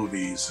culture,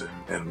 movies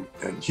and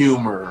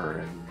humor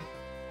and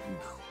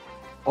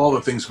all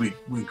the things we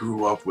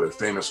grew up with,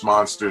 Famous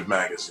Monsters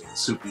magazine,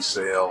 Soupy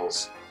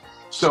Sales.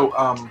 So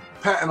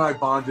Pat and I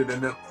bonded,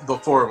 and the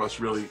four of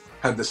us really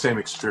had the same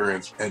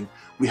experience. And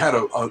we had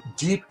a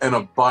deep and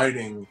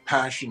abiding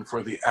passion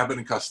for the Abbott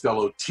and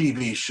Costello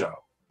TV show.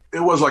 It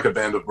was like a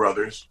band of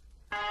brothers.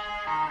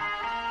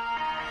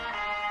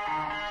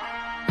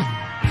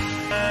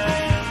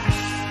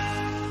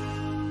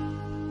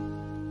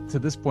 To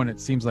this point, it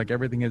seems like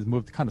everything has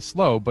moved kind of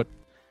slow, but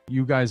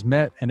you guys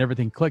met and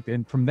everything clicked,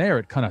 and from there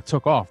it kind of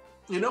took off.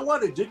 You know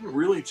what? It didn't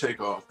really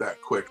take off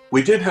that quick.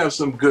 We did have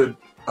some good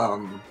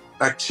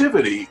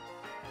activity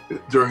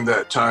during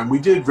that time. We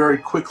did very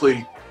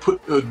quickly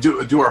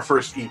do our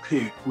first EP.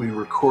 We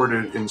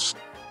recorded in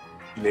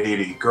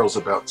 1980, Girls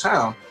About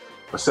Town,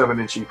 a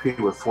 7-inch EP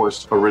with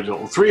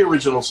 3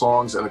 original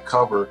songs and a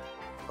cover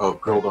of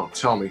Girl Don't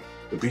Tell Me,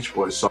 the Beach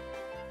Boys song.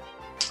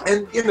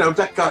 And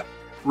that got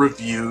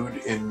reviewed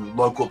in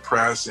local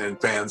press and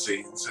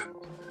fanzines and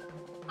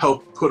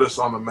helped put us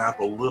on the map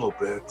a little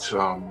bit.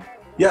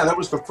 Yeah, that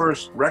was the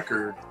first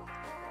record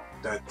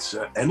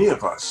that any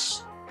of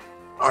us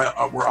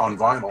were on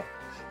vinyl.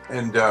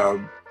 And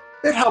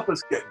it helped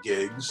us get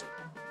gigs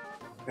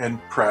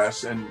and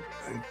press and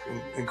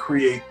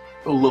create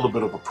a little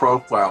bit of a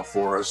profile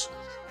for us.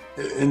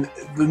 And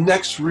the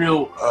next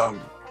real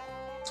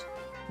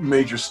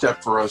major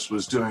step for us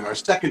was doing our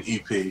second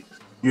EP,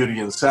 Beauty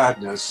and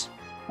Sadness,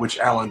 which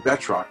Alan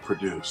Betrock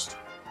produced.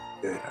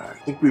 I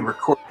think we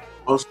recorded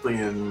mostly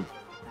in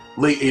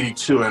late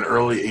 82 and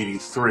early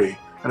 83,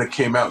 and it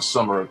came out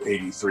summer of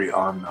 83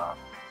 on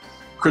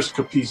Chris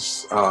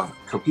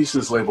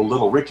Capice's label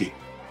Little Ricky.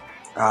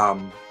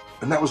 And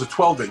that was a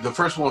 12-inch. The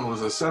first one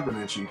was a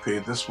 7-inch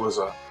EP. This was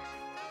a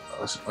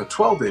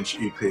 12-inch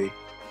EP.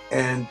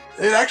 And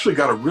it actually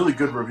got a really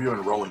good review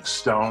in Rolling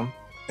Stone.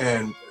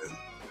 And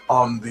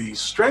on the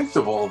strength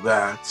of all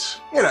that,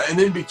 and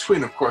in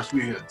between, of course,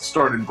 we had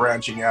started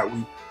branching out.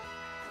 We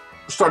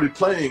started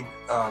playing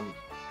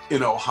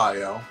in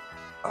Ohio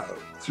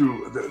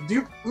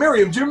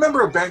Miriam, do you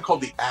remember a band called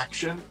The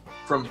Action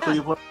from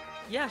Cleveland?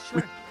 Yeah,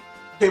 sure. We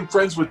became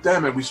friends with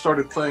them, and we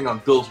started playing on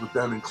bills with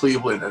them in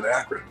Cleveland and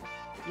Akron.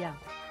 Yeah.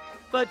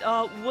 But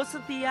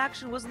wasn't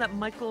that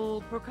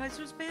Michael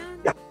Brookhiser's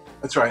band? Yeah,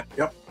 that's right.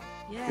 Yep.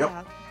 Yeah.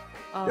 Yep.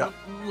 Yeah.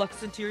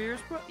 Lux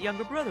Interior's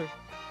younger brother.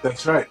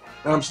 That's right.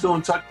 And I'm still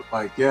in touch with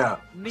Mike, yeah.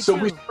 Me so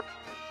too. we started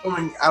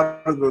coming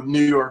out of the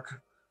New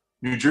York,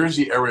 New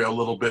Jersey area a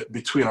little bit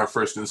between our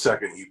first and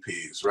second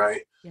EPs,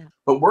 right? Yeah.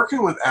 But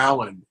working with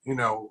Alan,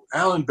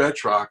 Alan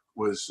Betrock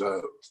was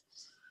a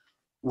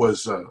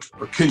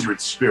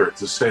kindred spirit,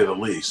 to say the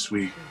least.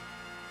 We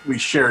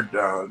shared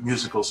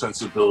musical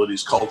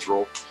sensibilities,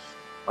 cultural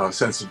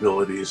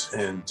sensibilities,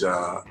 and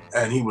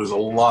he was a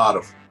lot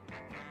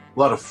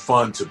of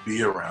fun to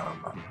be around.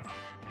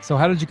 So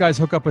how did you guys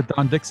hook up with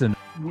Don Dixon?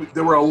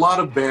 There were a lot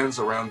of bands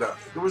around that.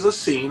 There was a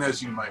scene,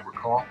 as you might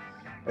recall,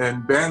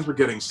 and bands were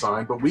getting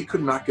signed, but we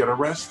could not get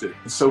arrested.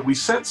 So we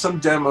sent some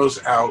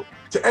demos out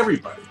to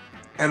everybody.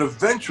 And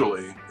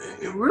eventually,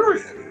 we were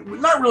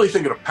not really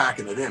thinking of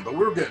packing it in, but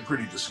we were getting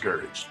pretty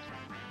discouraged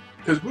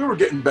because we were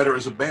getting better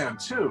as a band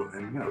too.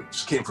 And, it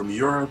just came from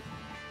Europe.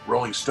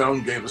 Rolling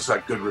Stone gave us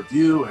that good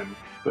review, and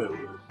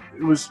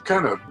it was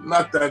kind of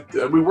not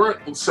that, we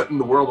weren't setting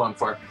the world on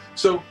fire.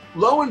 So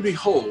lo and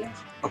behold,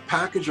 a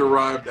package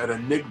arrived at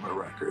Enigma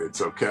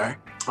Records, okay,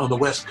 on the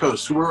West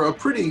Coast, they were a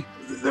pretty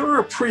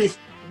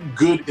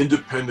good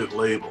independent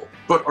label.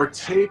 But our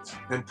tape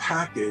and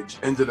package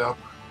ended up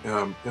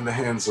in the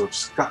hands of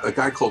a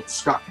guy called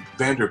Scott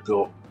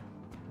Vanderbilt,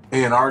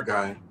 A&R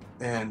guy,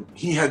 and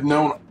he had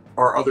known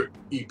our other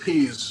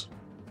EPs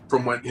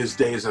from his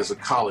days as a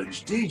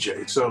college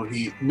DJ. So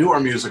he knew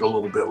our music a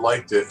little bit,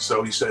 liked it.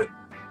 So he said,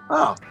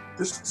 "Oh,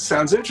 this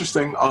sounds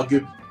interesting. I'll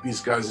give these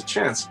guys a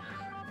chance."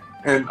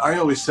 And I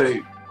always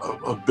say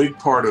a big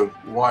part of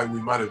why we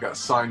might have got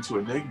signed to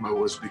Enigma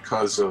was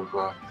because of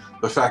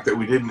the fact that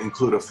we didn't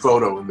include a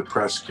photo in the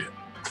press kit.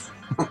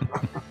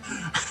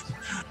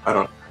 I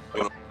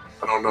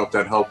don't know if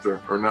that helped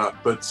or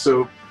not, but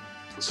so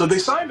they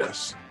signed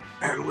us,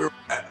 and we're,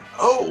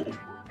 oh,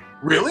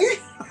 really?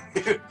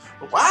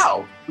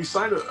 Wow. We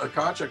signed a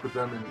contract with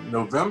them in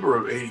November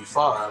of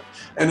 '85,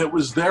 and it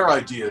was their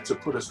idea to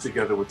put us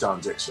together with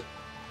Don Dixon,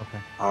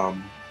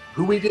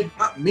 who we did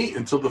not meet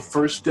until the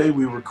first day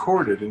we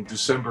recorded in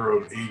December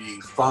of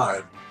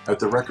 '85 at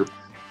the record.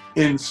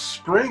 In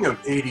spring of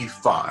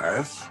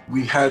 '85,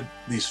 we had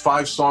these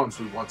 5 songs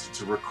we wanted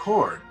to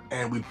record,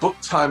 and we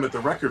booked time at the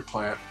record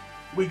plant.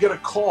 We get a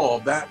call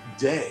that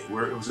day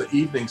where it was an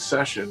evening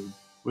session.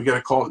 We get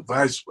a call,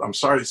 "Guys, I'm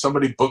sorry,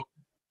 somebody booked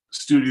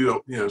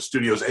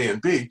studios A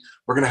and B.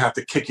 We're going to have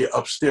to kick you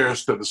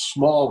upstairs to the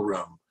small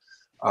room."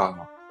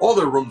 All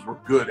their rooms were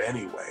good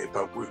anyway,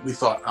 but we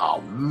thought,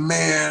 oh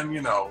man,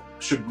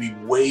 should we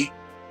wait?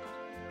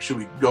 Should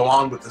we go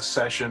on with the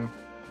session?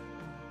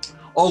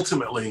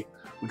 Ultimately,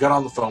 we got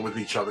on the phone with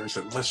each other and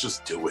said, let's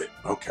just do it.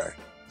 Okay.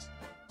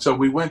 So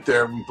we went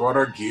there, we brought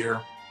our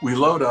gear, we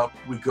load up,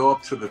 we go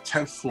up to the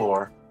 10th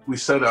floor, we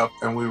set up,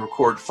 and we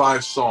record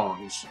 5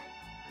 songs.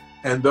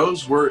 And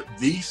those were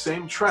the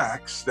same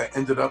tracks that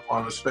ended up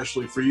on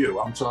Especially For You.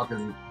 I'm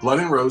talking Blood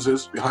and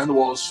Roses, Behind the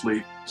Wall of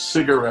Sleep,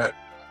 Cigarette,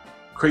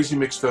 Crazy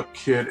Mixed Up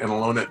Kid, and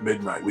Alone at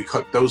Midnight. We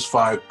cut those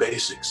 5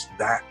 basics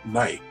that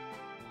night.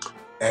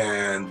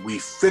 And we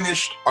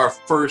finished our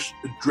first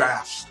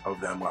drafts of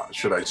them,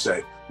 should I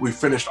say. We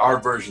finished our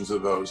versions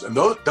of those. And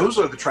those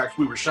are the tracks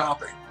we were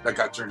shopping that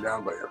got turned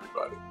down by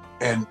everybody.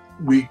 And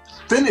we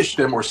finished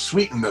them, or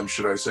sweetened them,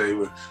 should I say,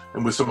 with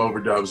some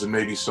overdubs and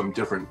maybe some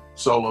different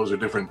solos or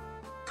different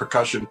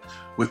percussion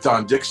with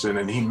Don Dixon,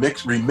 and he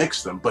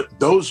remixed them. But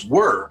those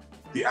were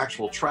the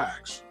actual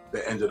tracks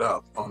that ended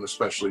up on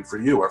Especially For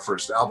You, our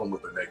first album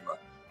with Enigma.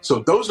 So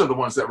those are the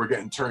ones that were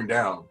getting turned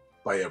down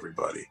by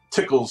everybody.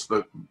 Tickles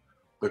the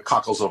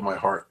cockles of my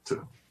heart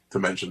to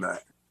mention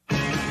that.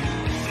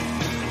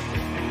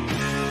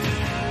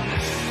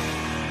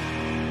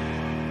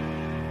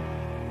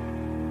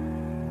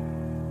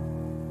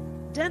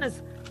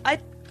 Dennis,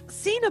 I'd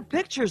seen a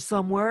picture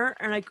somewhere,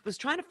 and I was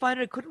trying to find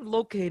it. I couldn't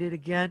locate it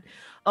again,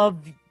 of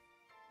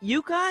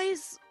you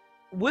guys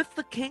with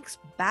the Kinks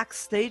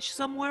backstage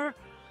somewhere.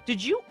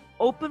 Did you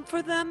open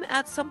for them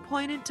at some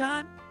point in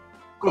time?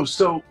 Oh,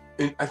 so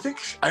I think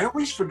I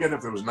always forget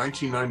if it was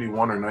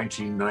 1991 or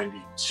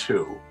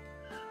 1992.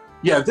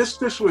 Yeah,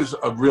 this was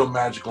a real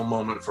magical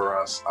moment for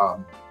us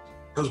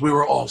because we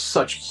were all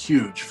such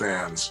huge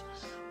fans.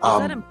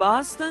 Was that in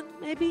Boston,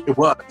 maybe? It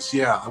was,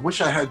 yeah. I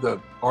wish I had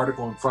the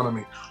article in front of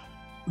me.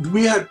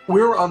 We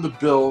were on the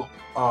bill,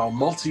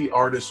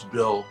 multi-artist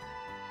bill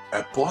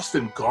at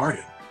Boston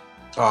Garden.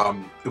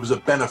 It was a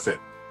benefit.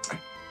 I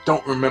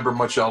don't remember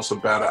much else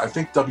about it. I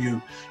think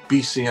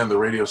WBCN, the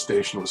radio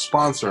station, was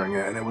sponsoring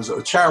it, and it was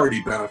a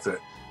charity benefit.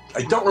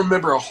 I don't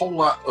remember a whole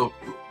lot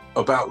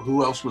about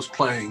who else was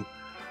playing,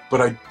 but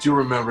I do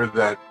remember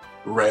that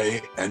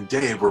Ray and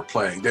Dave were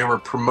playing. They were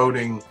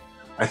promoting,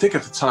 I think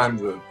at the time,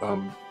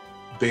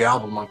 the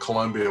album on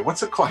Columbia.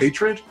 What's it called?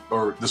 Hatred?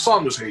 Or the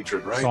song was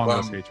Hatred, right? The song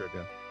was Hatred,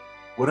 yeah.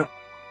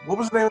 What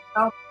was the name of the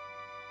album?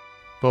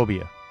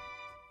 Phobia.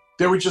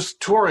 They were just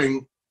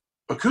touring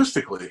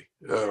acoustically,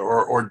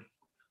 or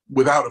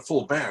without a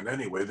full band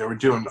anyway. They were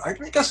doing, I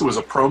guess it was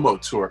a promo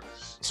tour.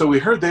 So we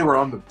heard they were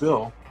on the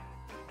bill,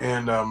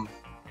 and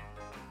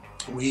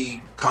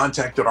we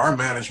contacted our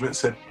management and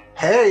said,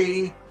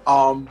 hey,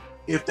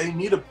 if they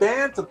need a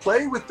band to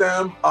play with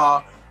them,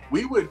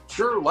 we would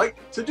sure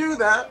like to do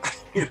that.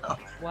 You know.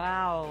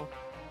 Wow.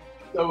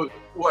 So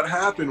what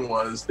happened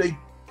was they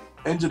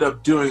ended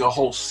up doing a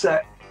whole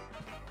set,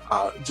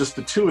 just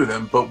the two of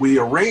them, but we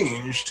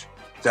arranged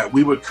that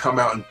we would come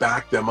out and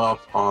back them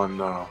up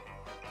on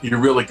You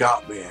Really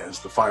Got Me as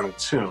the final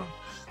tune.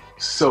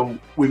 So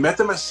we met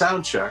them at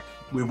soundcheck.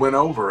 We went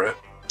over it.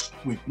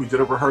 We did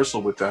a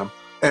rehearsal with them.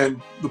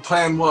 And the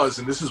plan was,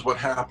 and this is what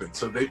happened.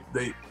 So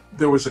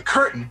there was a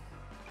curtain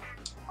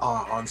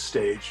on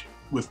stage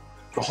with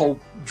the whole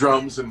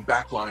drums and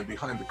backline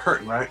behind the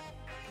curtain, right?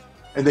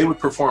 And they would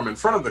perform in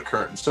front of the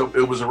curtain. So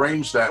it was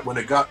arranged that when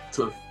it got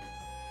to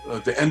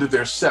the end of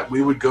their set,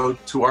 we would go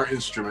to our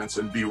instruments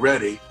and be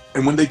ready.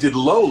 And when they did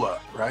Lola,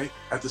 right,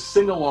 at the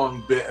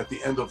sing-along bit at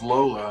the end of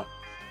Lola,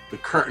 the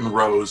curtain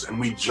rose and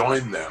we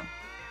joined them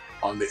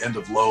on the end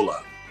of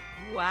Lola.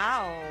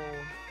 Wow.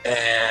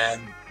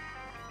 And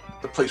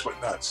the place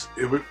went nuts.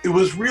 It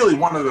was really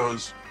one of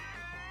those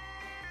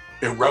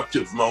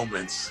eruptive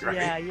moments,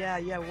 right?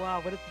 Yeah.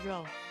 Wow, what a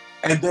thrill.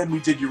 And then we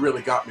did You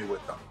Really Got Me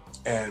with them.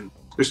 And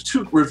there's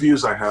two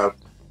reviews I have,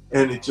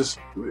 and it just,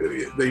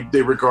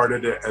 they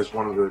regarded it as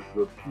one of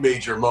the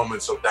major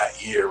moments of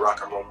that year,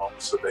 rock and roll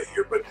moments of that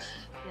year. But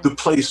the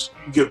place,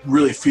 you could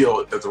really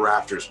feel that the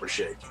rafters were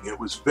shaking. It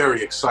was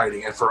very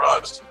exciting. And for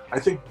us, I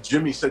think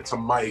Jimmy said to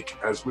Mike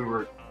as we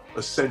were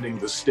ascending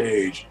the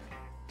stage,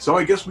 so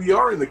I guess we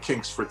are in the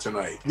Kinks for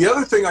tonight. The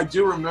other thing I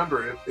do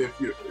remember,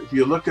 if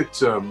you look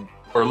at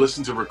or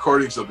listen to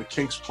recordings of the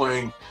Kinks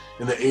playing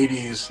in the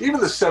 80s, even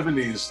the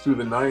 70s through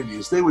the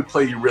 90s, they would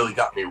play You Really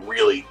Got Me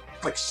really,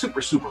 like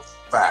super, super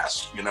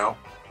fast, you know?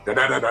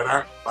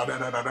 Da-da-da-da-da,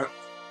 da-da-da-da-da.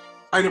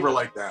 I never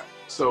liked that.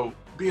 So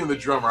being the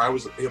drummer, I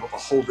was able to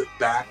hold it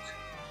back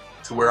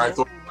to where I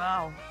thought.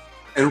 Wow.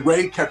 And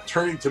Ray kept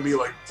turning to me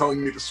like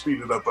telling me to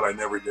speed it up, but I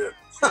never did.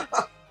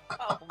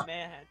 Oh,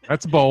 man.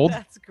 That's bold.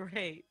 That's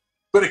great.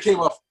 But it came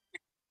off,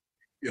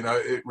 you know,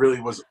 it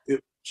really was,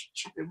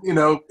 you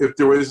know, if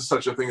there was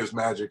such a thing as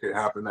magic, it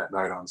happened that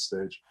night on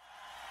stage.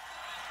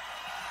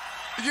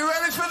 You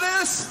ready for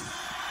this?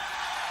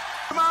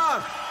 Come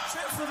on.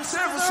 Sit for the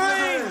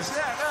Smithereen.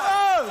 Yeah,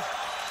 go.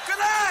 Good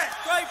night.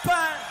 Great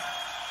band.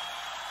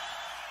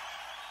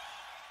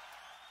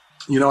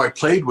 You know, I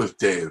played with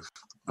Dave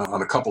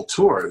on a couple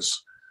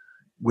tours,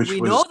 which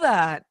we was... know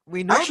that.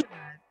 We know actually, that.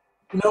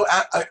 You know,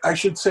 I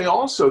should say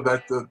also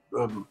that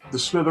the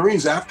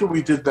Smithereens, after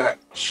we did that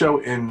show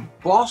in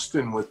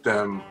Boston with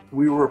them,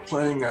 we were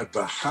playing at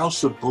the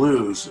House of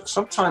Blues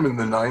sometime in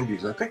the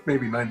 90s, I think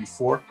maybe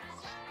 94.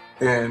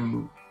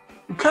 And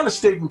we kind of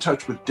stayed in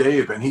touch with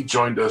Dave, and he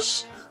joined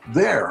us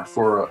there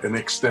for an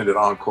extended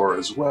encore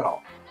as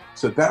well.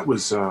 So that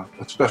was a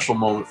special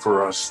moment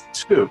for us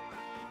too.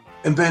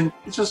 And then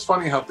it's just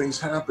funny how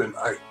things happen.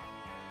 I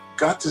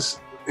got to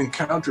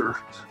encounter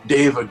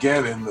Dave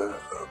again in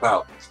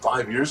about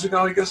 5 years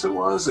ago, I guess it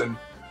was, and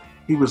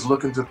he was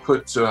looking to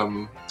put, he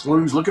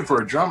was looking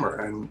for a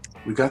drummer, and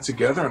we got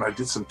together and I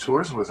did some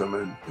tours with him,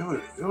 and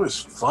it was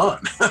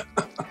fun.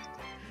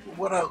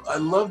 What I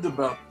loved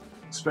about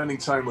spending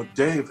time with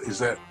Dave is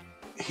that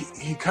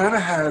he kind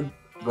of had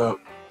the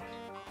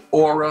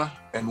aura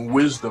and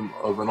wisdom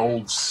of an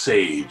old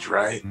sage,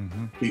 right?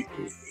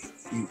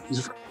 Mm-hmm.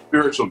 He's a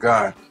spiritual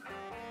guy,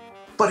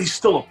 but he's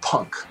still a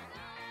punk.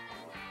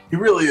 He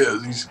really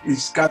is.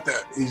 He's got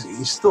that. He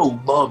still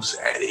loves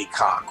Eddie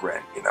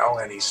Cochran, you know,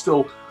 and he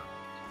still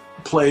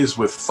plays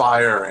with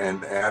fire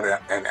and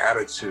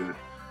attitude,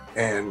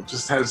 and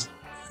just has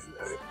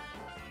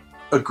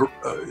a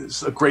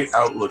great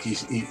outlook.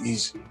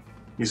 He's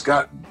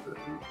got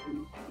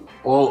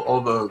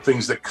all the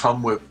things that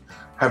come with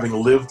having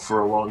lived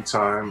for a long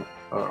time,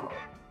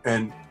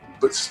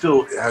 but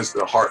still has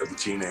the heart of a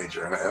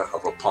teenager and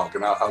of a punk,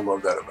 and I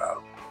love that about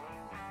him.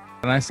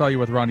 And I saw you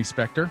with Ronnie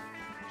Spector.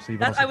 So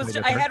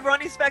I had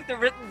Ronnie Spector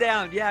written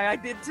down. Yeah, I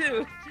did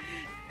too.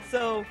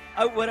 So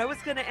what I was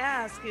going to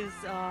ask is,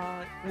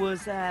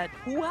 was that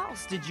who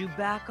else did you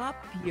back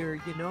up here?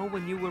 You know,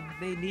 when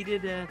they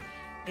needed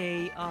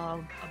a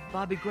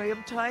Bobby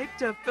Graham type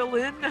to fill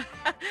in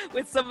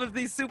with some of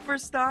these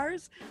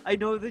superstars. I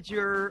know that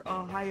you're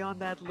high on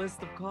that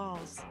list of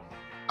calls.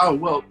 Oh,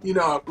 well, you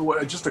know,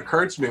 what just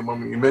occurred to me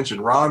when you mentioned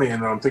Ronnie,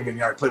 and I'm thinking,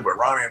 yeah, I played with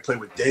Ronnie, I played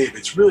with Dave.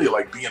 It's really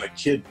like being a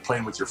kid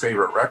playing with your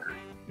favorite record.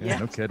 Yeah,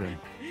 no kidding.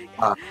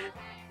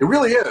 It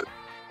really is.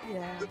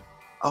 Yeah.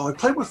 Oh, I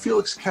played with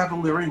Felix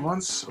Cavaliere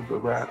once of the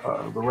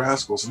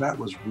Rascals, and that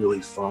was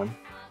really fun.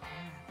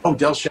 Oh,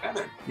 Del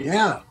Shannon.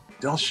 Yeah,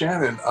 Del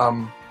Shannon.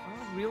 Oh,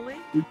 really?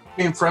 We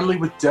became friendly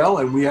with Del,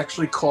 and we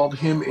actually called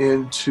him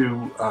in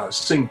to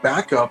sing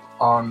backup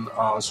on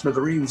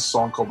Smithereen's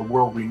song called The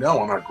World We Know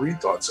on our Green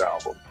Thoughts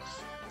album.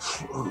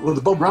 Well,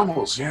 the Beau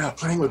Brummels, yeah,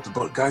 playing with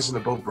the guys in the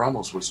Beau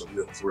Brummels was a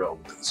real thrill.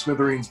 The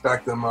Smithereens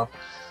backed them up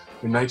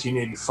in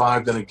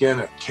 1985, then again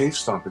at Cave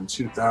Stomp in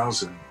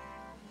 2000.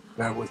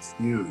 That was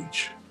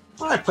huge.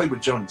 Well, I played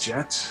with Joan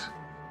Jett.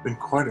 Been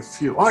quite a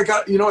few. Oh, I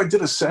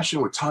did a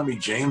session with Tommy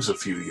James a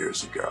few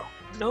years ago.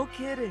 No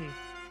kidding.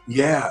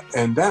 Yeah,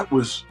 and that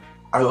was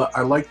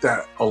I like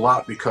that a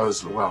lot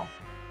because, well,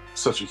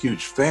 such a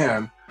huge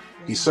fan.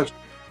 He's such a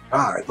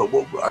guy. But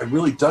what I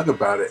really dug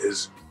about it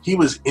is he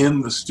was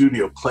in the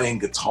studio playing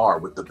guitar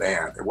with the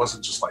band. It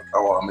wasn't just like,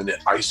 oh, I'm in an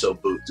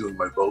ISO booth doing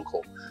my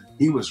vocal.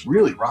 He was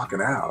really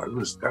rocking out.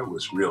 That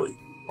was really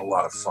a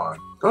lot of fun.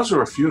 Those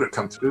are a few that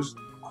come through. There's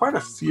quite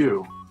a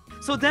few.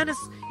 So Dennis,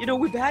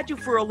 we've had you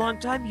for a long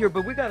time here,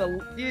 but we got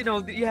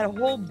you had a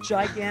whole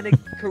gigantic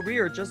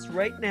career just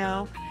right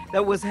now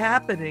that was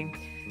happening.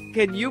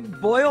 Can you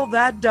boil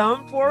that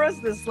down for us?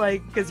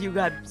 Because you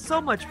got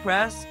so much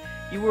press.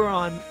 You were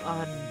on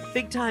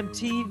big time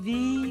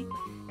TV,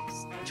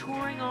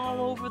 touring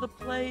all over the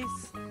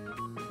place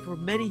for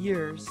many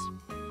years,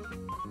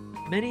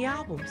 many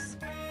albums.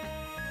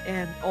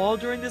 And all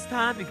during this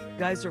time, you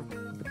guys are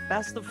the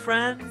best of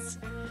friends.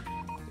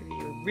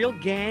 You're a real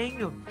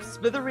gang of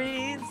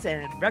Smithereens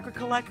and record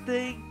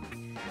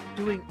collecting,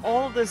 doing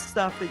all this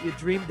stuff that you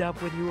dreamed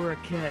up when you were a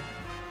kid.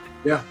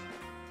 Yeah.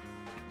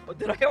 Oh,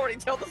 did I already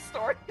tell the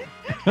story?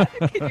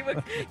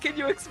 Can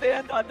you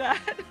expand on that?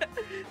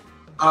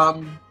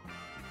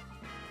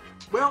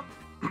 Well,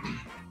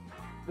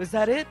 was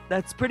that it?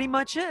 That's pretty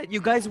much it.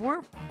 You guys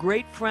were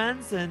great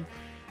friends, and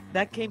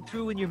that came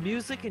through in your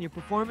music and your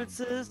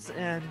performances,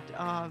 and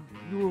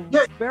you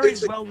were a very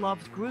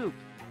well-loved group.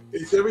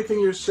 It's everything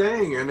you're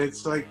saying, and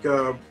it's like,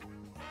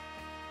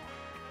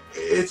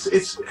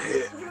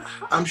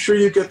 I'm sure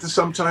you get this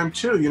sometime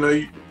too.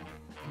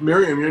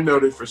 Miriam, you're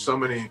noted for so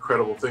many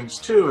incredible things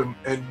too,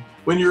 and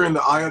when you're in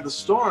the eye of the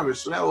storm,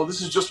 it's, well,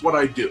 this is just what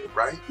I do,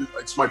 right?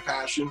 It's my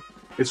passion,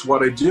 it's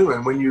what I do,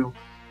 and when you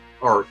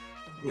are,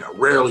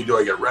 rarely do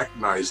I get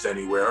recognized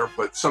anywhere,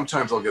 but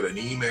sometimes I'll get an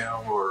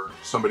email or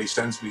somebody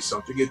sends me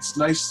something. It's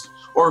nice.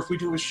 Or if we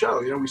do a show,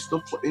 we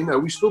still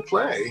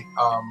play.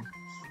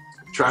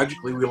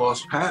 Tragically, we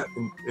lost Pat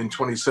in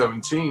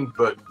 2017,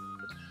 but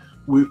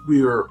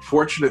we were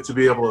fortunate to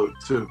be able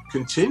to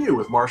continue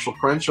with Marshall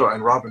Crenshaw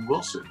and Robin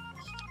Wilson,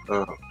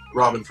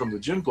 Robin from the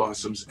Gin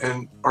Blossoms,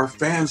 and our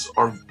fans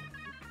are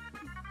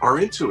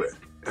into it.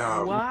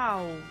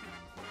 Wow.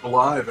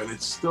 Alive, and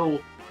it's still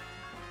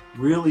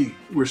really,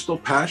 we're still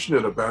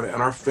passionate about it,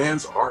 and our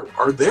fans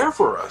are there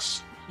for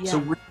us. Yeah.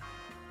 So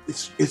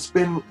it's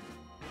been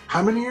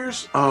how many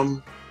years?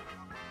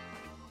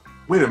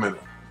 Wait a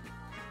minute.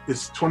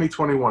 It's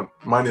 2021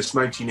 minus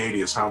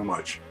 1980 is how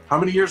much? How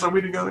many years are we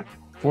together?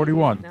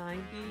 41.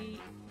 90,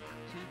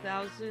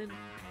 2000.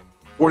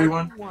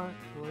 41?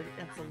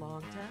 That's a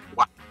long time.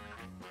 Wow.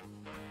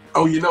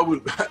 Oh,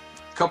 a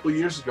couple of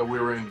years ago, we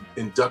were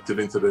inducted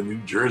into the New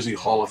Jersey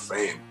Hall of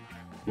Fame,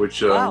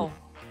 which... wow.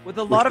 With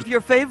a lot of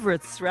your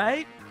favorites,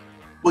 right?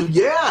 Well,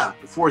 yeah.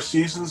 The Four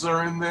Seasons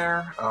are in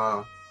there.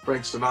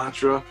 Frank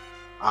Sinatra.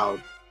 I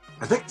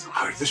think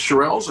the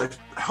Shirelles.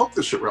 I hope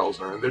the Shirelles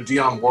are in there.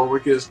 Dionne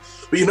Warwick is.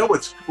 But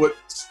what?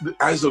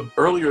 As of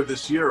earlier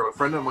this year, a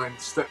friend of mine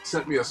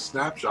sent me a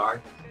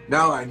snapshot.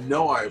 Now I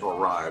know I've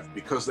arrived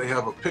because they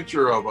have a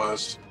picture of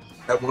us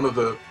at one of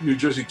the New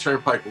Jersey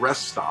Turnpike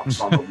rest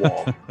stops on the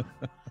wall.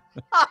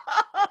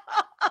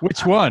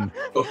 Which one?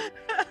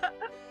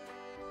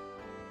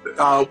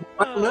 I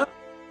don't know.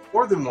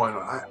 More than one.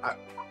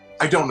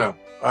 I don't know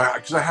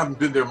because I haven't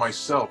been there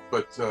myself,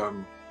 but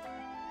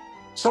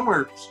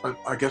somewhere,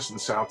 I guess in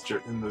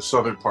the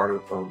southern part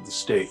of the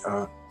state.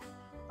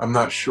 I'm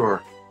not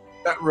sure.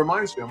 That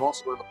reminds me, I'm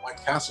also in the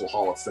White Castle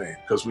Hall of Fame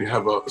because we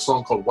have a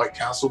song called White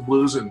Castle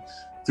Blues, and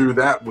through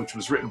that, which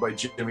was written by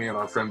Jimmy and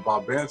our friend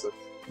Bob Banza,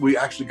 we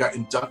actually got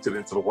inducted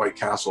into the White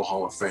Castle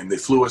Hall of Fame. They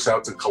flew us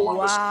out to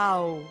Columbus.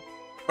 Wow.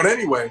 But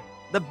anyway.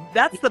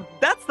 That's the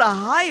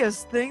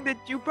highest thing that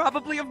you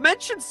probably have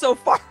mentioned so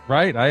far.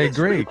 Right, I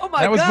agree. Oh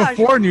my that was gosh.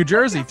 before New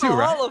Jersey too,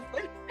 right?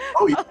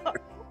 Oh yeah,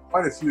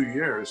 quite a few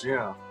years,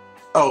 yeah.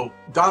 Oh,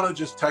 Donna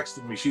just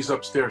texted me. She's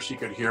upstairs. She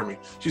could hear me.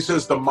 She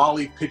says the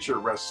Molly Pitcher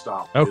rest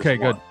stop. Okay,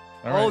 good.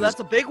 All right. That's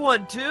a big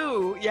one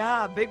too.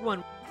 Yeah, big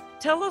one.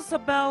 Tell us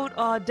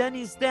about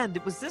Denny's Den.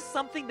 Was this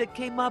something that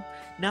came up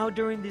now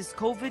during this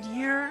COVID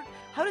year?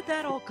 How did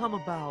that all come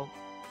about?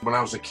 When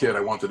I was a kid,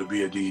 I wanted to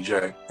be a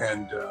DJ,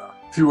 and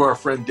through our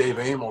friend Dave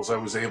Amels, I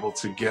was able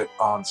to get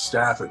on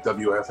staff at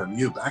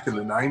WFMU back in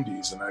the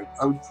 90s, and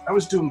I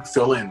was doing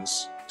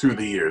fill-ins through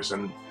the years,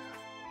 and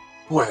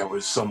boy, that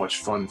was so much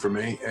fun for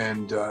me,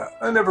 and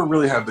I never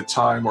really had the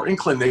time or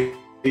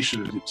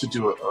inclination to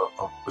do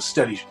a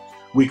steady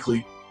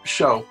weekly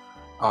show.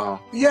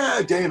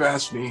 Dave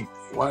asked me,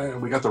 why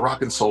we got the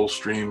Rock and Soul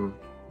stream,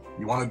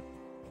 you want to,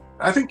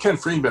 I think Ken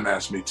Freeman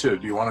asked me too,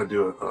 do you want to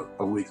do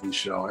a weekly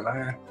show? And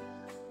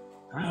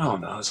I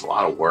don't know, it's a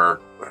lot of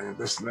work.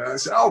 This and that. I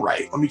said, all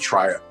right, let me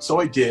try it.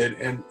 So I did,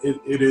 and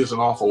it is an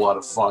awful lot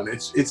of fun.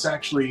 It's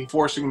actually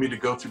forcing me to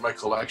go through my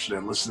collection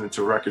and listening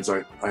to records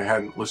I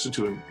hadn't listened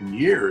to in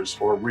years,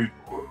 or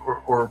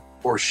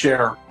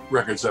share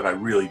records that I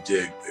really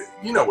dig.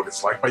 You know what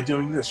it's like by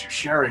doing this. You're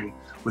sharing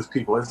with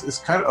people. It's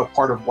kind of a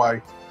part of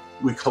why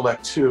we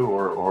collect too,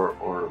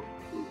 or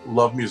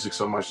love music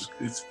so much.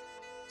 It's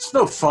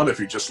no fun if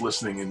you're just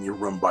listening in your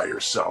room by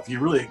yourself. You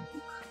really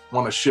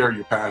want to share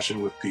your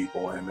passion with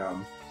people, and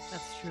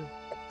that's true.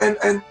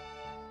 And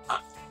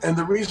And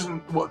the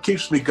reason, what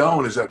keeps me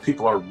going is that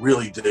people are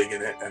really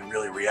digging it and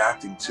really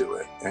reacting to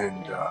it.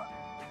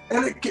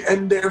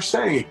 And they're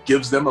saying it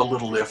gives them a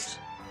little lift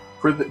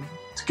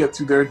to get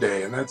through their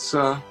day. And that's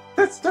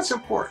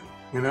important,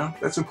 you know?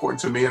 That's important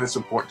to me and it's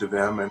important to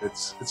them. And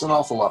it's an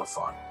awful lot of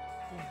fun.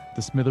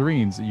 The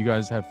Smithereens, you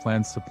guys have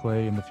plans to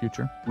play in the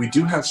future? We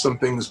do have some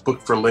things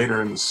booked for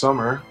later in the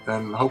summer,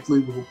 and hopefully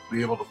we'll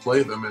be able to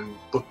play them and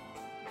book.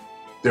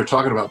 They're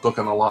talking about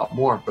booking a lot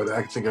more, but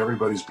I think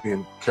everybody's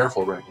being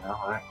careful right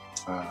now,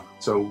 right?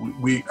 So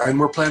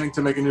we're planning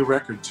to make a new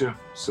record too.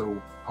 So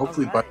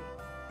hopefully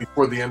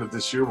before the end of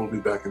this year, we'll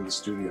be back in the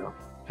studio.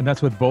 And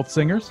that's with both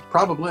singers?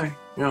 Probably,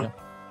 yeah.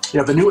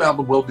 Yeah, the new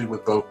album will be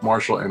with both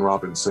Marshall and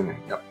Robin singing.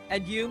 Yep.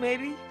 And you,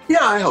 maybe?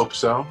 Yeah, I hope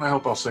so. I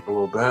hope I'll sing a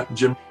little bit.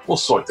 Jim, we'll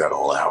sort that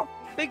all out.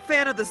 Big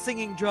fan of the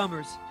singing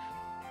drummers.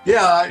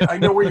 Yeah, I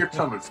know where you're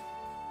coming from.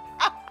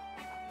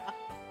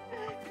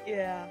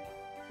 Yeah.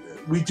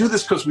 We do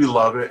this because we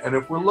love it, and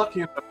if we're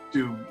lucky enough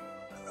to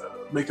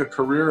make a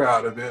career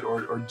out of it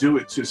or do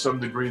it to some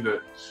degree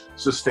that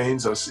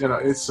sustains us, you know,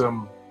 it's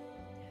how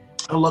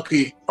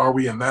lucky are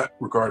we in that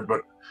regard,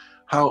 but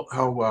how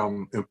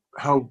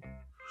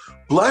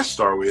blessed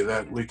are we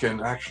that we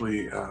can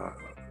actually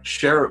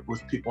share it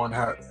with people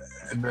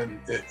and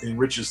then it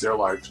enriches their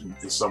lives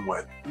in some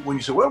way. When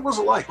you say, what was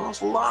it like? Well,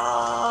 it's a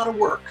lot of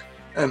work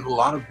and a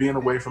lot of being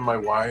away from my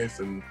wife.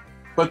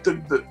 But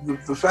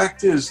the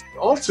fact is,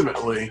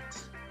 ultimately,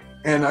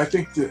 and I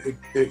think that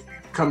it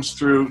comes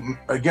through,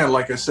 again,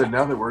 like I said,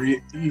 now that we're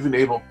even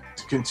able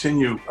to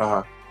continue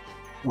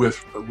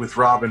with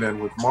Robin and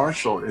with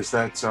Marshall, is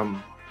that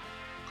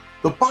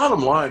the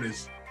bottom line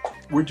is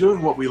we're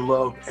doing what we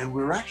love, and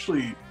we're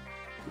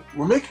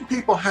making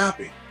people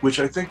happy, which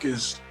I think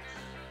is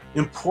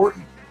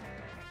important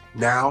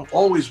now,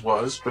 always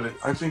was, but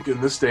I think in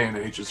this day and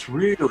age, it's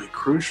really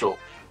crucial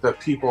that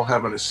people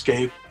have an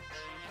escape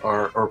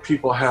or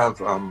people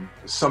have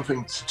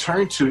something to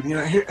turn to. You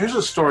know, here's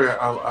a story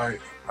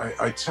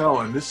I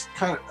tell, and this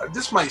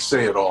might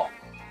say it all.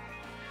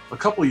 A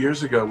couple of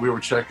years ago, we were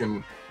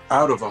checking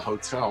out of a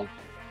hotel,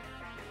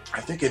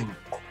 I think in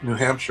New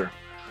Hampshire,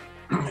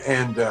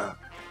 and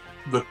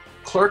the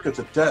clerk at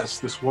the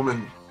desk, this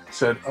woman,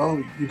 said,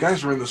 "Oh, you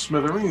guys are in the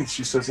Smithereens."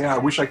 She says, "Yeah, I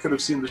wish I could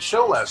have seen the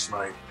show last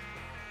night.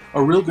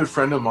 A real good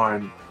friend of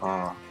mine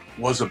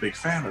was a big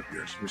fan of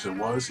yours." We said,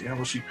 "Was? Yeah,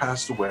 well, she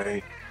passed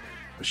away.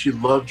 But she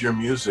loved your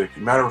music.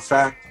 Matter of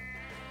fact,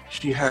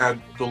 she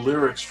had the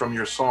lyrics from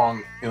your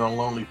song In a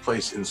Lonely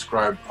Place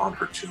inscribed on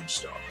her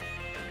tombstone."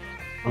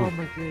 Oh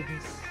my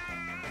goodness.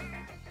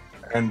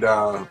 And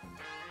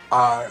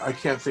I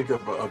can't think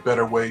of a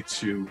better way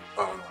to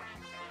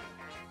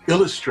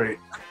illustrate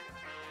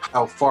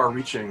how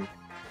far-reaching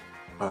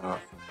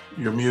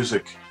your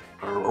music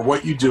or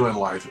what you do in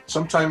life.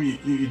 Sometimes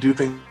you do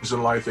things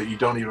in life that you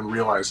don't even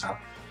realize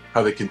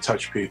how they can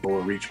touch people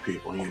or reach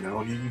people, you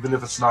know, even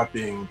if it's not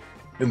being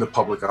in the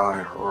public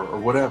eye or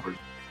whatever.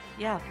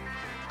 Yeah.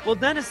 Well,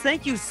 Dennis,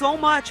 thank you so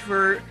much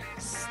for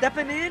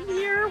stepping in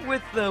here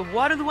with the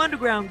Waterloo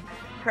Underground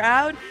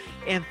crowd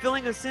and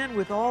filling us in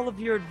with all of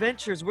your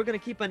adventures. We're going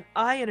to keep an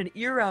eye and an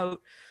ear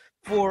out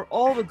for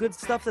all the good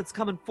stuff that's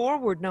coming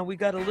forward. Now we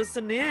got to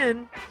listen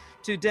in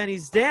to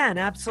Denny's Den,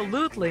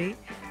 absolutely.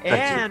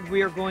 And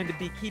we are going to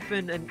be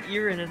keeping an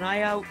ear and an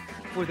eye out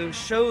for those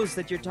shows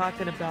that you're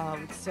talking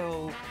about.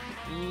 So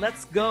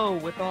let's go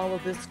with all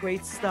of this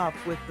great stuff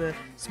with the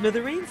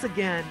Smithereens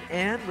again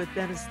and with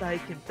Dennis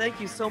Diken. Thank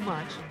you so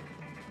much.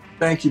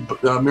 Thank you,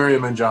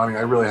 Miriam and Johnny.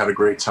 I really had a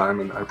great time,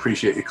 and I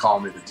appreciate you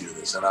calling me to do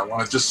this. And I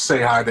want to just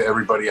say hi to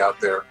everybody out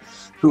there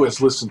who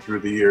has listened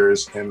through the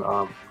years. And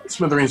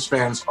Smithereens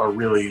fans are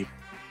really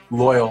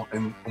loyal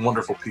and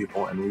wonderful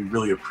people, and we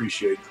really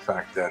appreciate the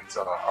fact that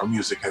our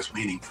music has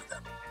meaning for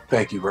them.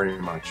 Thank you very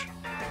much.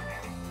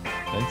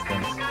 Thanks,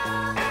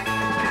 Dennis.